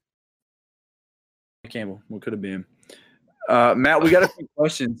 There. Campbell. What could have been? Matt, we got a few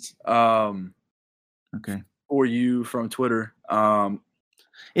questions Okay. for you from Twitter.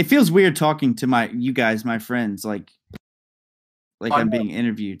 It feels weird talking to you guys, my friends, like I I'm know. being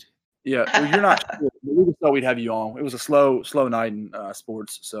interviewed. Yeah, well, you're not sure. We just thought we'd have you on. It was a slow night in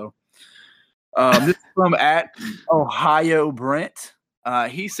sports. So this is from at Ohio Brent.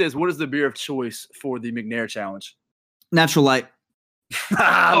 He says, "What is the beer of choice for the McNair Challenge?" Natural Light.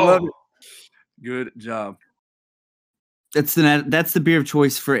 I love it. Good job. That's the beer of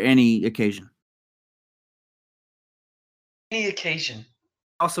choice for any occasion. Any occasion.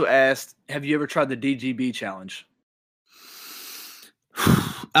 Also asked, "Have you ever tried the DGB Challenge?"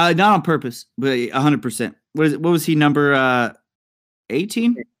 Not on purpose, but 100%. What was he, number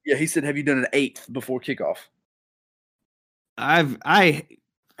 18? Yeah, he said, "Have you done an 8th before kickoff?" I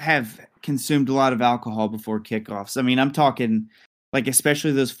have consumed a lot of alcohol before kickoffs. I mean, I'm talking like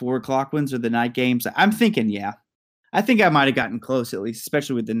especially those 4:00 ones or the night games. I'm thinking, yeah, I think I might have gotten close at least,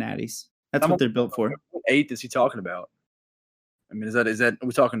 especially with the natties. That's what they're built for. What 8th is he talking about? I mean, is that are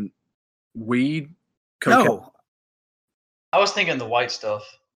we talking weed? Cocaine? No, I was thinking the white stuff.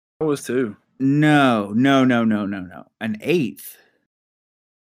 I was too. no. An 8th.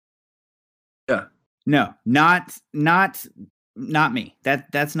 Yeah. No, not me.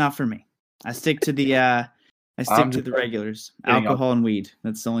 That's not for me. I stick to the regulars. Alcohol and weed.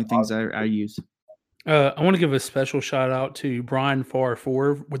 That's the only things I use. I want to give a special shout out to Brian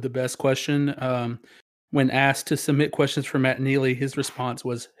Farr4 with the best question. When asked to submit questions for Matt Neely, his response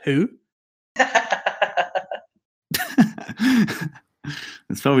was, "Who?"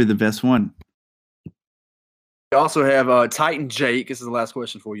 That's probably the best one. We also have Titan Jake. This is the last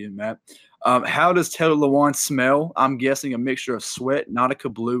question for you, Matt. How does Taylor Lewan smell? I'm guessing a mixture of sweat,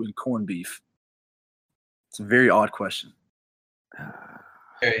 Nautica Blue, and corned beef. It's a very odd question.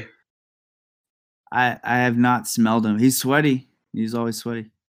 Very. I have not smelled him. He's sweaty. He's always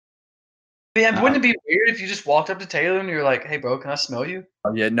sweaty. Yeah, wouldn't it be weird if you just walked up to Taylor and you're like, "Hey, bro, can I smell you?"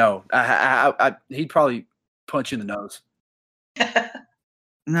 Yeah, no. He'd probably punch you in the nose.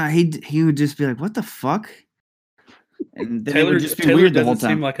 No, he would just be like, "What the fuck?" And then it Taylor would just be Taylor weird the whole doesn't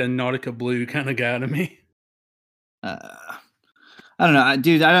time. seem like a Nautica Blue kind of guy to me. I don't know,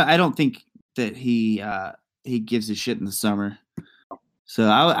 dude. I don't think that he gives a shit in the summer. So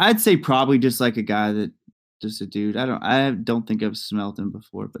I'd say probably just like a guy that just a dude. I don't think I've smelled him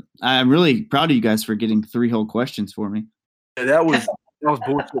before, but I'm really proud of you guys for getting 3 whole questions for me. Yeah, that was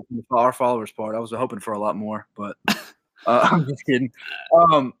bullshit from our followers' part. I was hoping for a lot more, but I'm just kidding.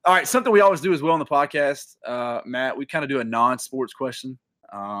 All right, something we always do as well on the podcast, Matt. We kind of do a non-sports question.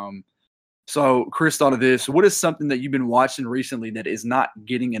 So Chris thought of this. What is something that you've been watching recently that is not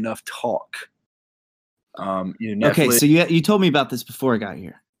getting enough talk? Okay, so you told me about this before I got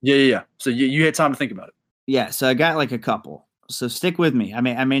here. Yeah. So you had time to think about it. Yeah, so I got like a couple. So stick with me. I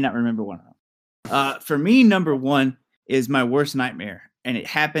may not remember one of them. For me, number 1 is my worst nightmare, and it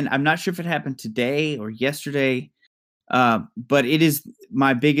happened. I'm not sure if it happened today or yesterday, but it is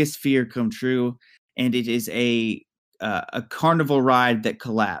my biggest fear come true, and it is a carnival ride that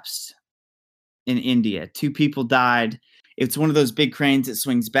collapsed in India. 2 people died. It's one of those big cranes that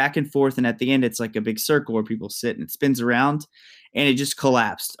swings back and forth, and at the end, it's like a big circle where people sit, and it spins around, and it just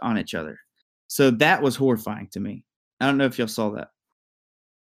collapsed on each other. So that was horrifying to me. I don't know if y'all saw that.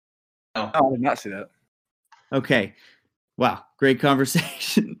 No, I did not see that. Okay. Wow. Great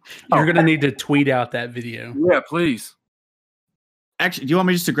conversation. You're going to need to tweet out that video. Yeah, please. Actually, do you want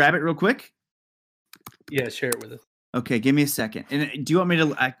me just to grab it real quick? Yeah, share it with us. Okay, give me a second. And do you want me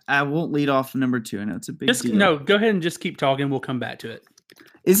to? I won't lead off number 2. I know it's a big deal. No, go ahead and just keep talking. We'll come back to it.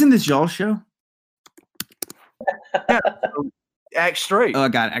 Isn't this y'all's show? Yeah. Act straight. Oh, I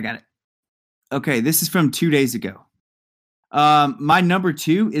got it. Okay, this is from 2 days ago. My number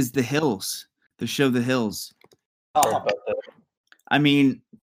 2 is The Hills, the show The Hills. Oh, about that. I mean,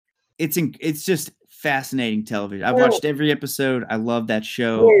 it's just fascinating television. I've watched every episode. I love that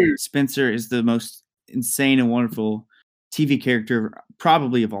show. Spencer is the most insane and wonderful TV character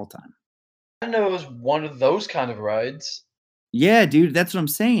probably of all time. I didn't know it was one of those kind of rides. Yeah, dude, that's what I'm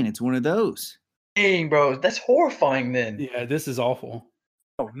saying. It's one of those. Dang, bro, that's horrifying then. Yeah, this is awful.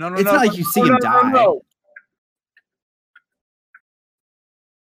 Oh, no. It's not like you see him die.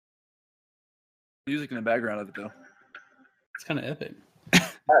 Music in the background of it, though. It's kind of epic.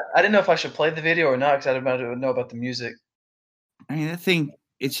 I didn't know if I should play the video or not because I didn't know about the music. I mean, that thing,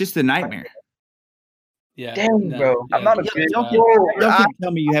 it's just a nightmare. Yeah, Damn, bro. I'm not a Yeah, big. Don't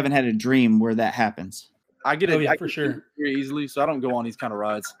tell me you haven't had a dream where that happens. I get it. Oh, yeah, I for get sure. it very easily, so I don't go on these kind of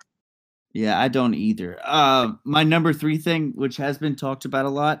rides. Yeah, I don't either. My number 3 thing, which has been talked about a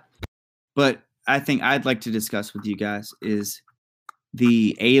lot, but I think I'd like to discuss with you guys is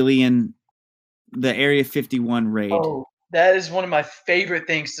the Area 51 raid. Oh, that is one of my favorite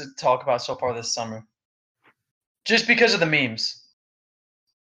things to talk about so far this summer. Just because of the memes.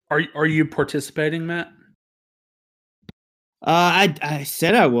 Are you participating, Matt? I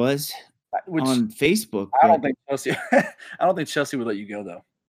said I was Which on Facebook. I don't but think Chelsea. I don't think Chelsea would let you go though.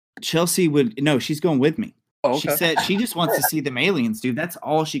 Chelsea would. No, she's going with me. Oh, She okay. said she just wants to see them aliens, dude. That's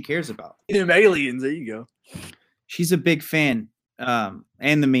all she cares about. Them aliens. There you go. She's a big fan, and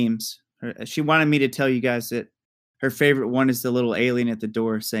the memes. She wanted me to tell you guys that her favorite one is the little alien at the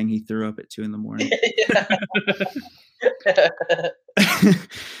door saying he threw up at 2 a.m.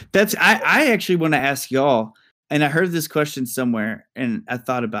 That's I actually want to ask y'all, and I heard this question somewhere, and I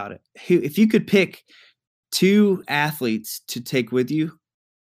thought about it. If you could pick 2 athletes to take with you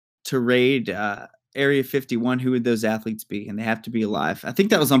to raid Area 51, who would those athletes be? And they have to be alive. I think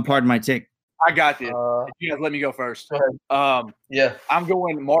that was on Pardon My Take. I got you. If you guys let me go first. Go ahead. Yeah. I'm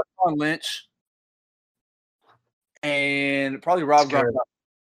going Marshawn Lynch and probably Rob That's good.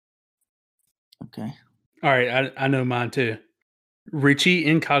 Gronkowski. Okay. All right, I know mine too. Richie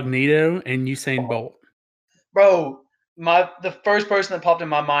Incognito and Usain Bolt. Bro, the first person that popped in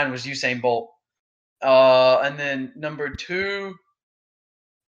my mind was Usain Bolt. And then number 2,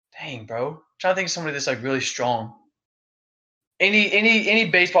 dang, bro. I'm trying to think of somebody that's like really strong. Any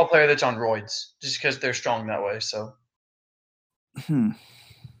baseball player that's on roids, just because they're strong that way. So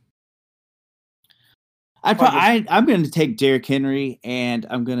I'm going to take Derrick Henry, and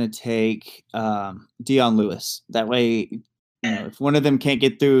I'm going to take Dion Lewis. That way, if one of them can't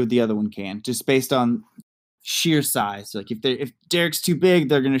get through, the other one can. Just based on sheer size. Like if Derrick's too big,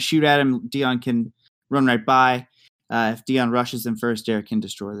 they're going to shoot at him. Dion can run right by. If Dion rushes them first, Derrick can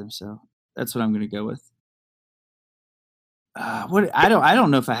destroy them. So that's what I'm going to go with. I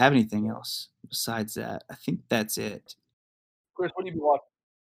don't know if I have anything else besides that. I think that's it. Chris, what do you be watching?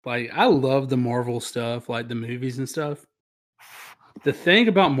 Like, I love the Marvel stuff, like the movies and stuff. The thing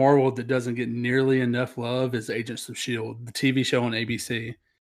about Marvel that doesn't get nearly enough love is Agents of S.H.I.E.L.D., the TV show on ABC.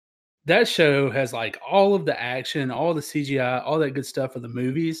 That show has like all of the action, all the CGI, all that good stuff of the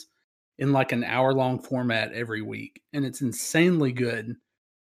movies in like an hour-long format every week. And it's insanely good,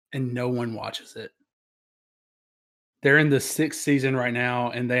 and no one watches it. They're in the 6th season right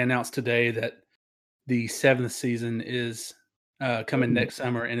now, and they announced today that the 7th season is coming next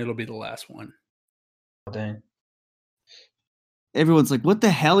summer, and it'll be the last one. dang. Everyone's like, "What the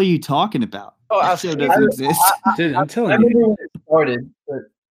hell are you talking about?" Oh, That show doesn't exist. Dude, I'm I telling remember you. when it started, but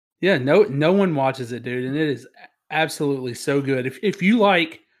Yeah, no one watches it, dude, and it is absolutely so good. If you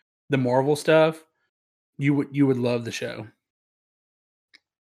like the Marvel stuff, you would love the show.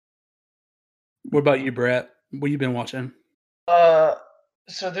 What about you, Brett? What you been watching?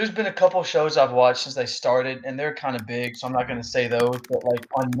 so there's been a couple shows I've watched since they started, and they're kind of big, so I'm not going to say those. But like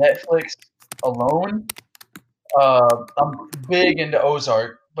on Netflix alone, I'm big into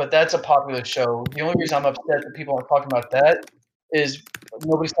Ozark, but that's a popular show. The only reason I'm upset that people aren't talking about that is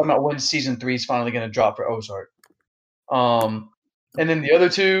nobody's talking about when season 3 is finally going to drop for Ozark. And then the other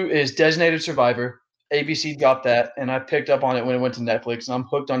 2 is Designated Survivor. ABC dropped that, and I picked up on it when it went to Netflix, and I'm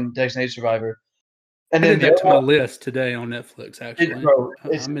hooked on Designated Survivor. And I then did that to my list today on Netflix. Actually, bro,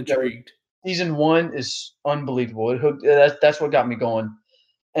 I'm intrigued. Season 1 is unbelievable. It hooked. That's what got me going.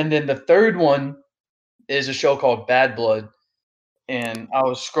 And then the third one is a show called Bad Blood, and I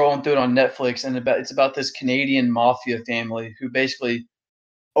was scrolling through it on Netflix, and it's about this Canadian mafia family who basically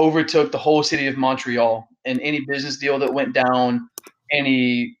overtook the whole city of Montreal, and any business deal that went down,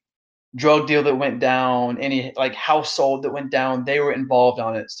 any drug deal that went down, any like household that went down, they were involved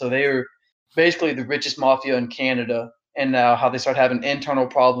on it. So they were basically the richest mafia in Canada, and now how they start having internal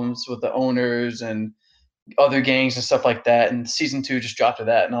problems with the owners and other gangs and stuff like that. And season 2 just dropped to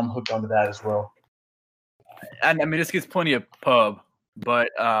that, and I'm hooked onto that as well. I mean, this gets plenty of pub, but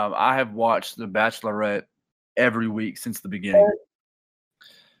I have watched The Bachelorette every week since the beginning.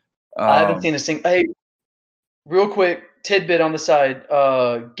 I haven't seen a single. Hey, real quick tidbit on the side.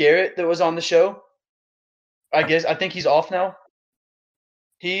 Garrett that was on the show. I think he's off now.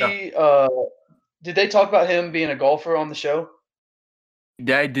 Did they talk about him being a golfer on the show?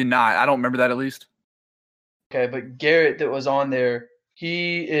 They did not. I don't remember that at least. Okay, but Garrett that was on there,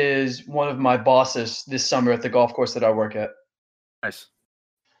 he is one of my bosses this summer at the golf course that I work at. Nice.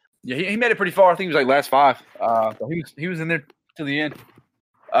 Yeah, he made it pretty far. I think he was like last 5. So he was in there till the end.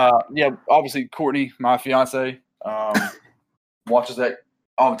 Yeah, obviously Courtney, my fiance, watches that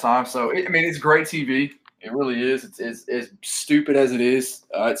all the time. So I mean, it's great TV. It really is. It's as stupid as it is.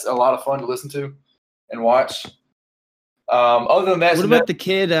 It's a lot of fun to listen to and watch. Other than that, What about the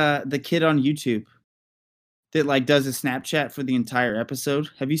kid on YouTube that like does a Snapchat for the entire episode?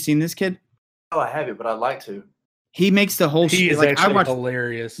 Have you seen this kid? Oh, I have it, but I'd like to. He makes the whole He is like, actually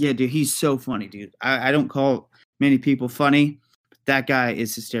hilarious. Yeah, dude, he's so funny, dude. I don't call many people funny, but that guy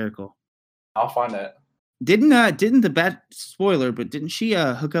is hysterical. I'll find that. Didn't the bad spoiler, but didn't she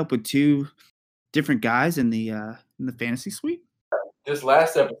hook up with 2 different guys in the fantasy suite? This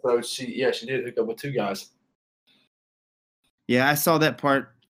last episode, she did hook up with 2 guys. Yeah, I saw that part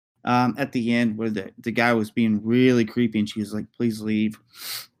at the end where the guy was being really creepy, and she was like, "Please leave."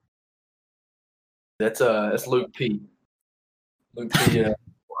 That's Luke P. Luke P.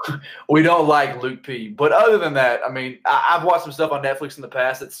 We don't like Luke P. But other than that, I mean, I've watched some stuff on Netflix in the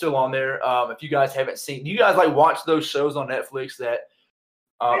past that's still on there. If you guys haven't seen, you guys like watch those shows on Netflix that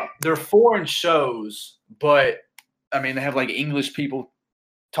they're foreign shows, but I mean they have like English people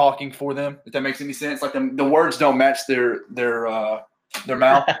talking for them. If that makes any sense, like the words don't match their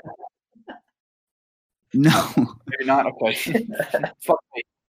mouth. No, Maybe not. Okay. Fuck me.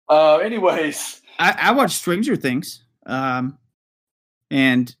 Anyways, I watched Stranger Things,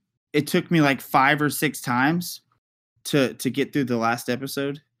 and it took me like 5 or 6 times to get through the last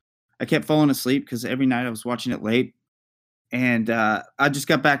episode. I kept falling asleep because every night I was watching it late, and I just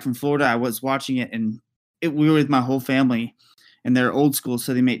got back from Florida. I was watching it, and we were with my whole family, and they're old school,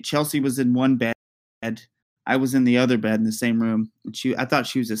 so they made Chelsea was in one bed, I was in the other bed in the same room, and I thought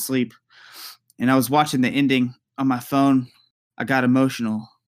she was asleep, and I was watching the ending on my phone. I got emotional.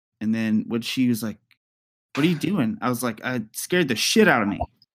 And then when she was like, "What are you doing?" I was like, "I scared the shit out of me."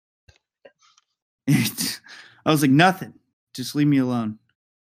 I was like, "Nothing. Just leave me alone."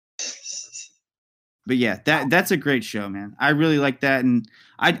 But yeah, that's a great show, man. I really like that. And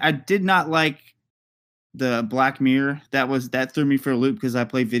I did not like the Black Mirror. That threw me for a loop because I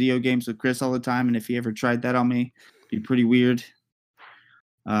play video games with Chris all the time. And if he ever tried that on me, it'd be pretty weird.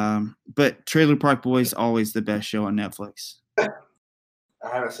 But Trailer Park Boys, always the best show on Netflix.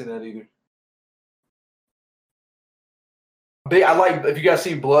 I haven't seen that either. I like, if you guys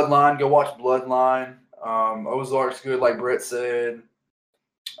seen Bloodline, go watch Bloodline. Ozark's good, like Brett said.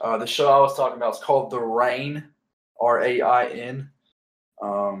 The show I was talking about is called The Rain, Rain.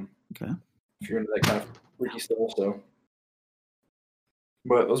 Okay. If you're into that kind of freaky stuff, so.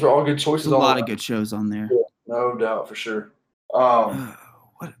 But those are all good choices. There's a lot of good shows on there. Yeah, no doubt, for sure.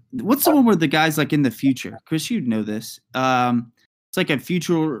 What's the one where the guy's like in the future? Chris, you'd know this. It's like a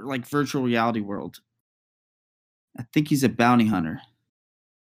future, like virtual reality world. I think he's a bounty hunter.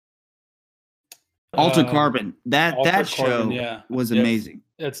 Altered Carbon. That show was amazing.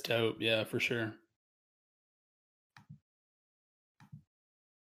 It's dope. Yeah, for sure.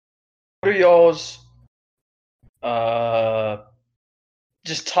 What are y'all's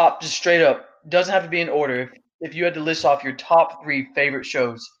just straight up, doesn't have to be in order. If you had to list off your top 3 favorite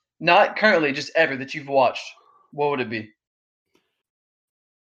shows, not currently, just ever, that you've watched, what would it be?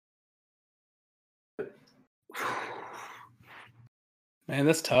 Man,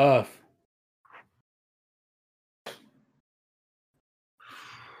 that's tough.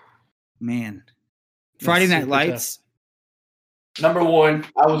 Man, Friday Night Lights. Tough. Number 1.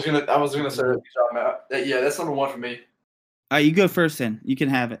 I was gonna say that. Yeah, that's number 1 for me. All right, you go first. Then you can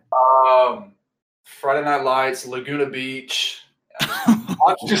have it. Friday Night Lights, Laguna Beach.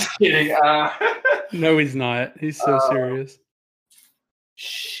 I'm just kidding. No, he's not. He's so serious.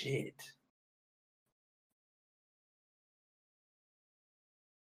 Shit.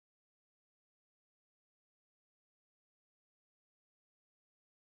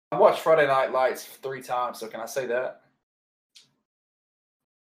 I watched Friday Night Lights 3 times, so can I say that?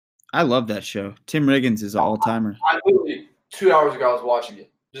 I love that show. Tim Riggins is an all-timer. I literally 2 hours ago I was watching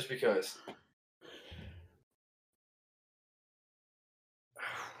it just because.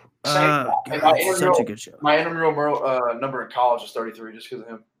 God, it's such a good show. My intramural number in college was 33 just because of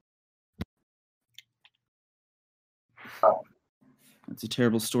him. That's a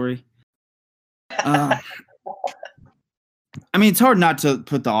terrible story. I mean, it's hard not to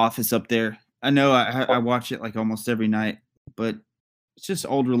put The Office up there. I know I watch it like almost every night, but it's just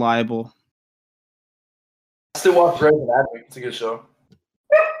old, reliable. I still watch Grey's Anatomy. It's a good show.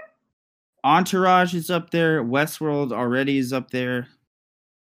 Entourage is up there. Westworld already is up there.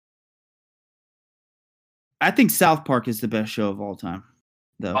 I think South Park is the best show of all time,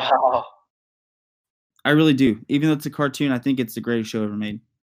 though. Wow. I really do. Even though it's a cartoon, I think it's the greatest show ever made.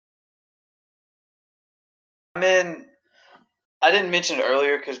 I'm in I didn't mention it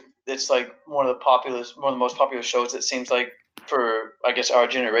earlier because it's like one of the most popular shows. It seems like for I guess our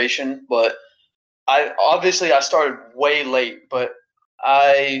generation, but I started way late, but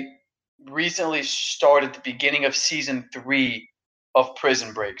I recently started the beginning of season 3 of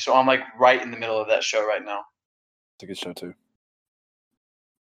Prison Break, so I'm like right in the middle of that show right now. It's a good show too.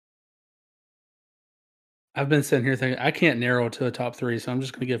 I've been sitting here thinking I can't narrow it to a top 3, so I'm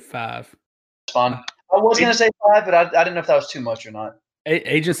just going to give 5. It's fun. I was gonna say 5, but I didn't know if that was too much or not.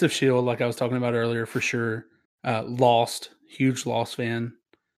 Agents of S.H.I.E.L.D., like I was talking about earlier, for sure. Lost, huge Lost fan.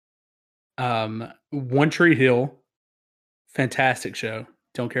 One Tree Hill, fantastic show.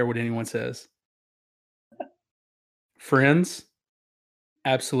 Don't care what anyone says. Friends,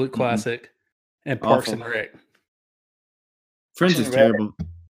 absolute classic. And Parks Awful. and Rec. Friends is terrible.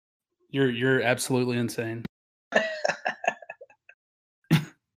 You're absolutely insane.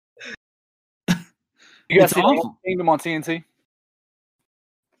 You guys It's see awful. Kingdom on TNT?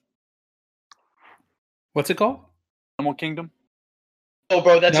 What's it called? Animal Kingdom? Oh,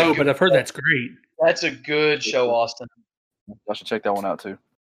 bro, But I've heard that's great. That's a good show, Austin. I should check that one out too.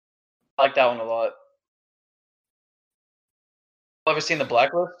 I like that one a lot. Ever seen The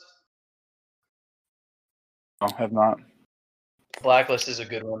Blacklist? No, have not. Blacklist is a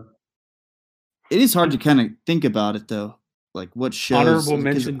good one. It is hard to kind of think about it though. Like what shows? Honorable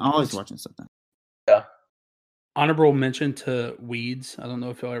because mention. I'm always watching something. Honorable mention to Weeds. I don't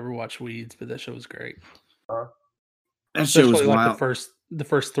know if y'all ever watched Weeds, but that show was great. That show was Especially like wild. the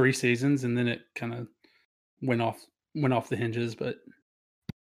first 3 seasons, and then it kind of went off the hinges. But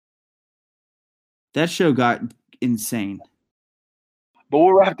That show got insane. But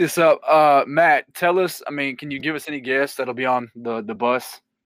we'll wrap this up. Matt, tell us. I mean, can you give us any guests that'll be on the bus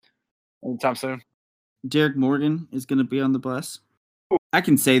anytime soon? Derek Morgan is going to be on the bus. I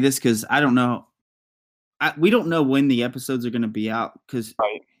can say this because I don't know. We don't know when the episodes are going to be out because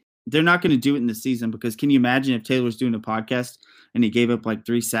they're not going to do it in the season. Because can you imagine if Taylor's doing a podcast and he gave up like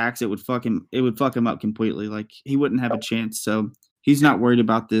 3 sacks? It would fuck him up completely. Like he wouldn't have a chance. So he's not worried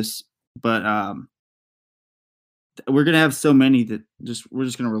about this. But we're going to have so many that we're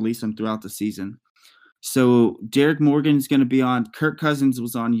just going to release them throughout the season. So Derek Morgan is going to be on. Kirk Cousins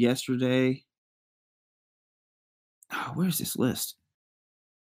was on yesterday. Oh, where's this list?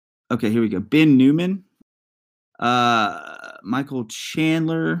 Okay, here we go. Ben Newman, Michael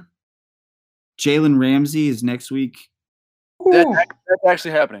Chandler, Jalen Ramsey is next week. That's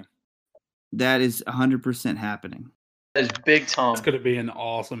actually happening. That is 100% happening. That is big time. it's going to be an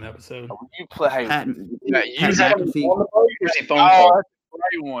awesome episode. You play. Pat Is that McAfee. on the boat or is he phone call? That's a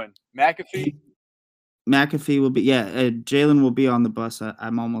great one. McAfee. McAfee will be, Jalen will be on the bus.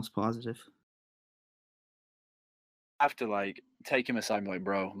 I'm almost positive. I have to like take him aside and be like,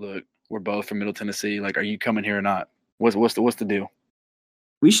 bro, look, we're both from Middle Tennessee. Like, are you coming here or not? What's the deal?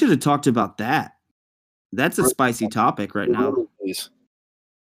 We should have talked about that. That's a spicy topic right now. Please.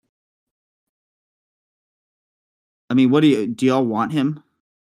 I mean, do y'all want him?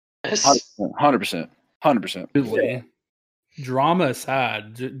 100%. Absolutely. Drama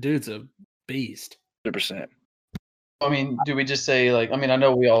aside, dude's a beast. 100%. I mean, do we just say like? I mean, I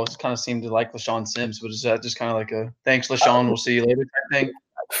know we all kind of seem to like LaShawn Sims, but is that just kind of like a thanks, LaShawn, we'll see you later type thing?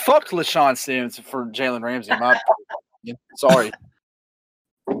 Fuck LaShawn Sims for Jalen Ramsey. Sorry.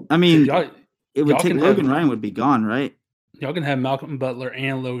 I mean, Y'all it would y'all take can Logan have- Ryan would be gone, right? Y'all can have Malcolm Butler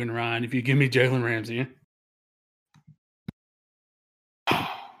and Logan Ryan if you give me Jalen Ramsey.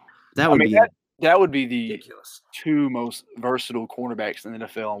 That would be That would be the ridiculous. 2 most versatile cornerbacks in the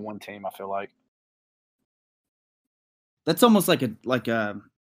NFL on one team, I feel like. That's almost like a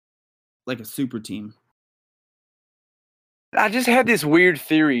super team. I just had this weird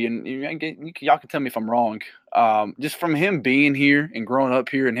theory, and y'all can tell me if I'm wrong. Just from him being here and growing up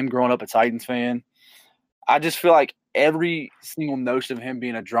here and him growing up a Titans fan, I just feel like every single notion of him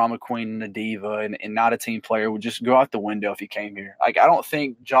being a drama queen and a diva and not a team player would just go out the window if he came here. Like, I don't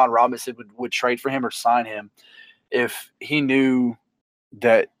think John Robinson would trade for him or sign him if he knew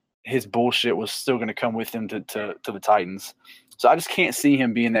that his bullshit was still going to come with him to the Titans. So I just can't see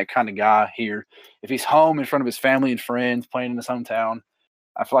him being that kind of guy here. If he's home in front of his family and friends playing in his hometown,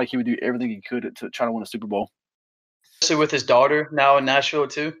 I feel like he would do everything he could to try to win a Super Bowl. Especially with his daughter now in Nashville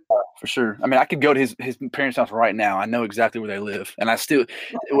too. For sure. I mean, I could go to his parents' house right now. I know exactly where they live. And I still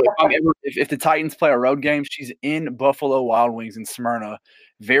if the Titans play a road game, she's in Buffalo Wild Wings in Smyrna,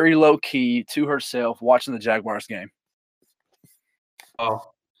 very low key to herself, watching the Jaguars game. Oh.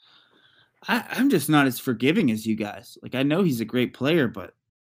 I'm just not as forgiving as you guys. Like, I know he's a great player, but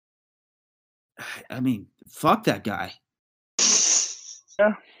I mean, fuck that guy.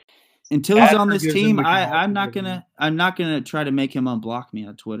 Yeah. until he's on After this gives him team, the I'm not confidence. gonna try to make him unblock me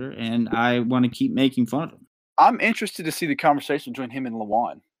on Twitter, and I want to keep making fun of him. I'm interested to see the conversation between him and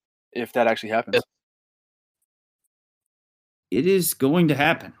Lawan, if that actually happens. It is going to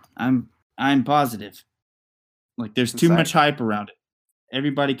happen. I'm positive. Like there's too Insane. much hype around it.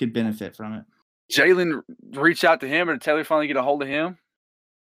 Everybody could benefit from it. Jalen reached out to him, or did Taylor finally get a hold of him?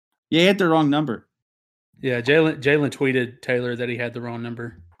 Yeah, he had the wrong number. Yeah, Jalen tweeted Taylor that he had the wrong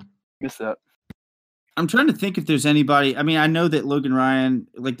number. Missed that. I'm trying to think if there's anybody. I mean, I know that Logan Ryan,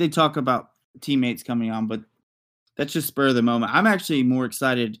 like they talk about teammates coming on, but that's just spur of the moment. I'm actually more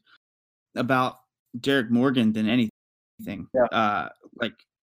excited about Derek Morgan than anything. Yeah. Like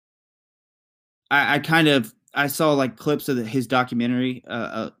I saw like clips of his documentary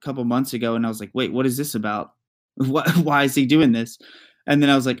a couple months ago, and I was like, wait, what is this about? Why is he doing this? And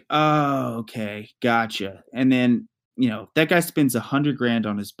then I was like, oh, okay, gotcha. And then, that guy spends $100,000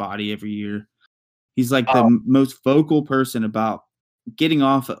 on his body every year. He's like the most vocal person about getting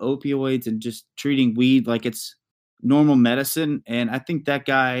off of opioids and just treating weed like it's normal medicine. And I think that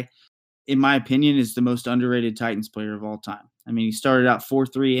guy, in my opinion, is the most underrated Titans player of all time. I mean, he started out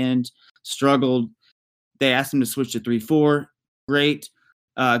 4-3 end, struggled. They asked him to switch to 3-4. Great.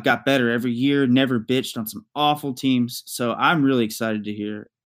 Got better every year, never bitched on some awful teams. So I'm really excited to hear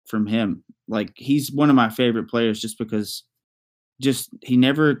from him. Like, he's one of my favorite players just because he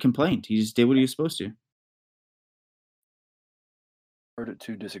never complained. He just did what he was supposed to. Heard it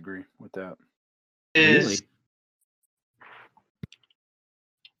to disagree with that. Really?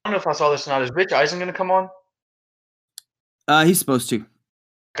 I don't know if I saw this or not. Is Rich Eisen going to come on? He's supposed to.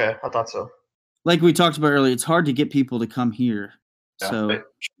 Okay, I thought so. Like we talked about earlier, it's hard to get people to come here. So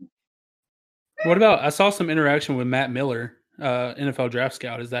What about, I saw some interaction with Matt Miller, NFL draft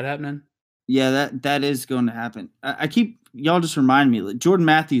scout. Is that happening? yeah, that is going to happen. I keep y'all just remind me. Jordan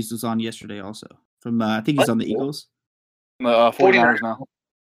Matthews was on yesterday also from I think he's on the Eagles. 49ers now.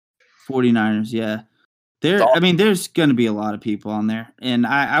 49ers, yeah. There's going to be a lot of people on there, and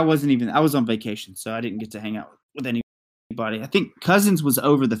I was on vacation, so I didn't get to hang out with anybody. I think Cousins was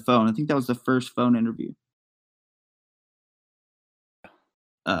over the phone. I think that was the first phone interview.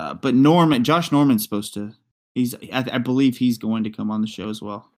 But Josh Norman's supposed to. I believe he's going to come on the show as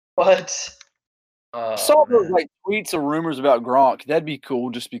well. What? Saw those like tweets or rumors about Gronk. That'd be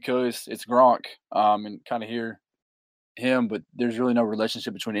cool, just because it's Gronk, and kind of hear him. But there's really no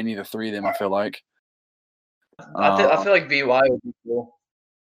relationship between any of the three of them. I feel like. I feel like VY would be cool.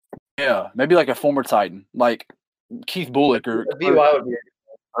 Yeah, maybe like a former Titan, like Keith Bullock or VY would be.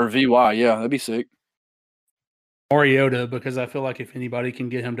 Or VY. Yeah, that'd be sick. Mariota, because I feel like if anybody can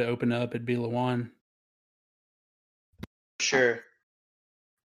get him to open up, it'd be Lawan. Sure.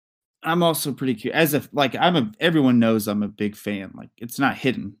 I'm also pretty curious. Everyone knows I'm a big fan. Like, it's not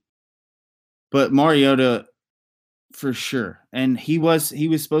hidden. But Mariota, for sure. And he was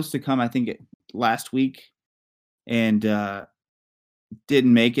supposed to come, I think, last week, and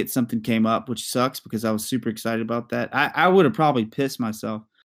didn't make it. Something came up, which sucks because I was super excited about that. I would have probably pissed myself.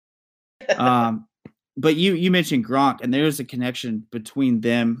 But you mentioned Gronk, and there's a connection between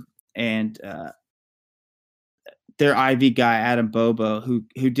them and their IV guy, Adam Bobo,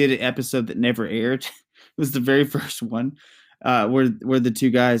 who did an episode that never aired. It was the very first one where the two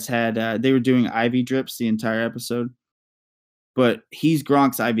guys had they were doing IV drips the entire episode. But he's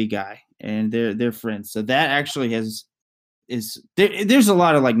Gronk's IV guy, and they're friends. So that actually there's a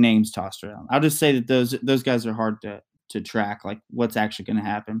lot of like names tossed around. I'll just say that those guys are hard to track, like what's actually going to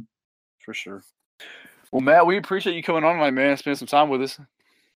happen. For sure. Well, Matt, we appreciate you coming on tonight, man. Spend some time with us.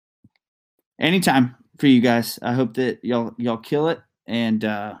 Anytime for you guys. I hope that y'all kill it, and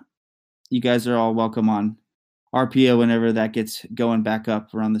you guys are all welcome on RPO whenever that gets going back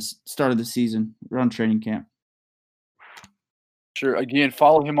up around the start of the season, around training camp. Sure. Again,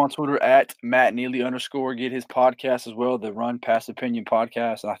 follow him on Twitter at @MattNeely_. Get his podcast as well, the Run Past Opinion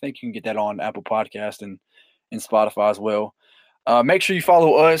podcast. I think you can get that on Apple Podcast and Spotify as well. Make sure you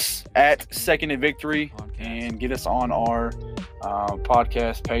follow us at Second and Victory and get us on our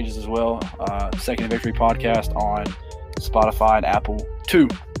podcast pages as well. Second and Victory podcast on Spotify and Apple too.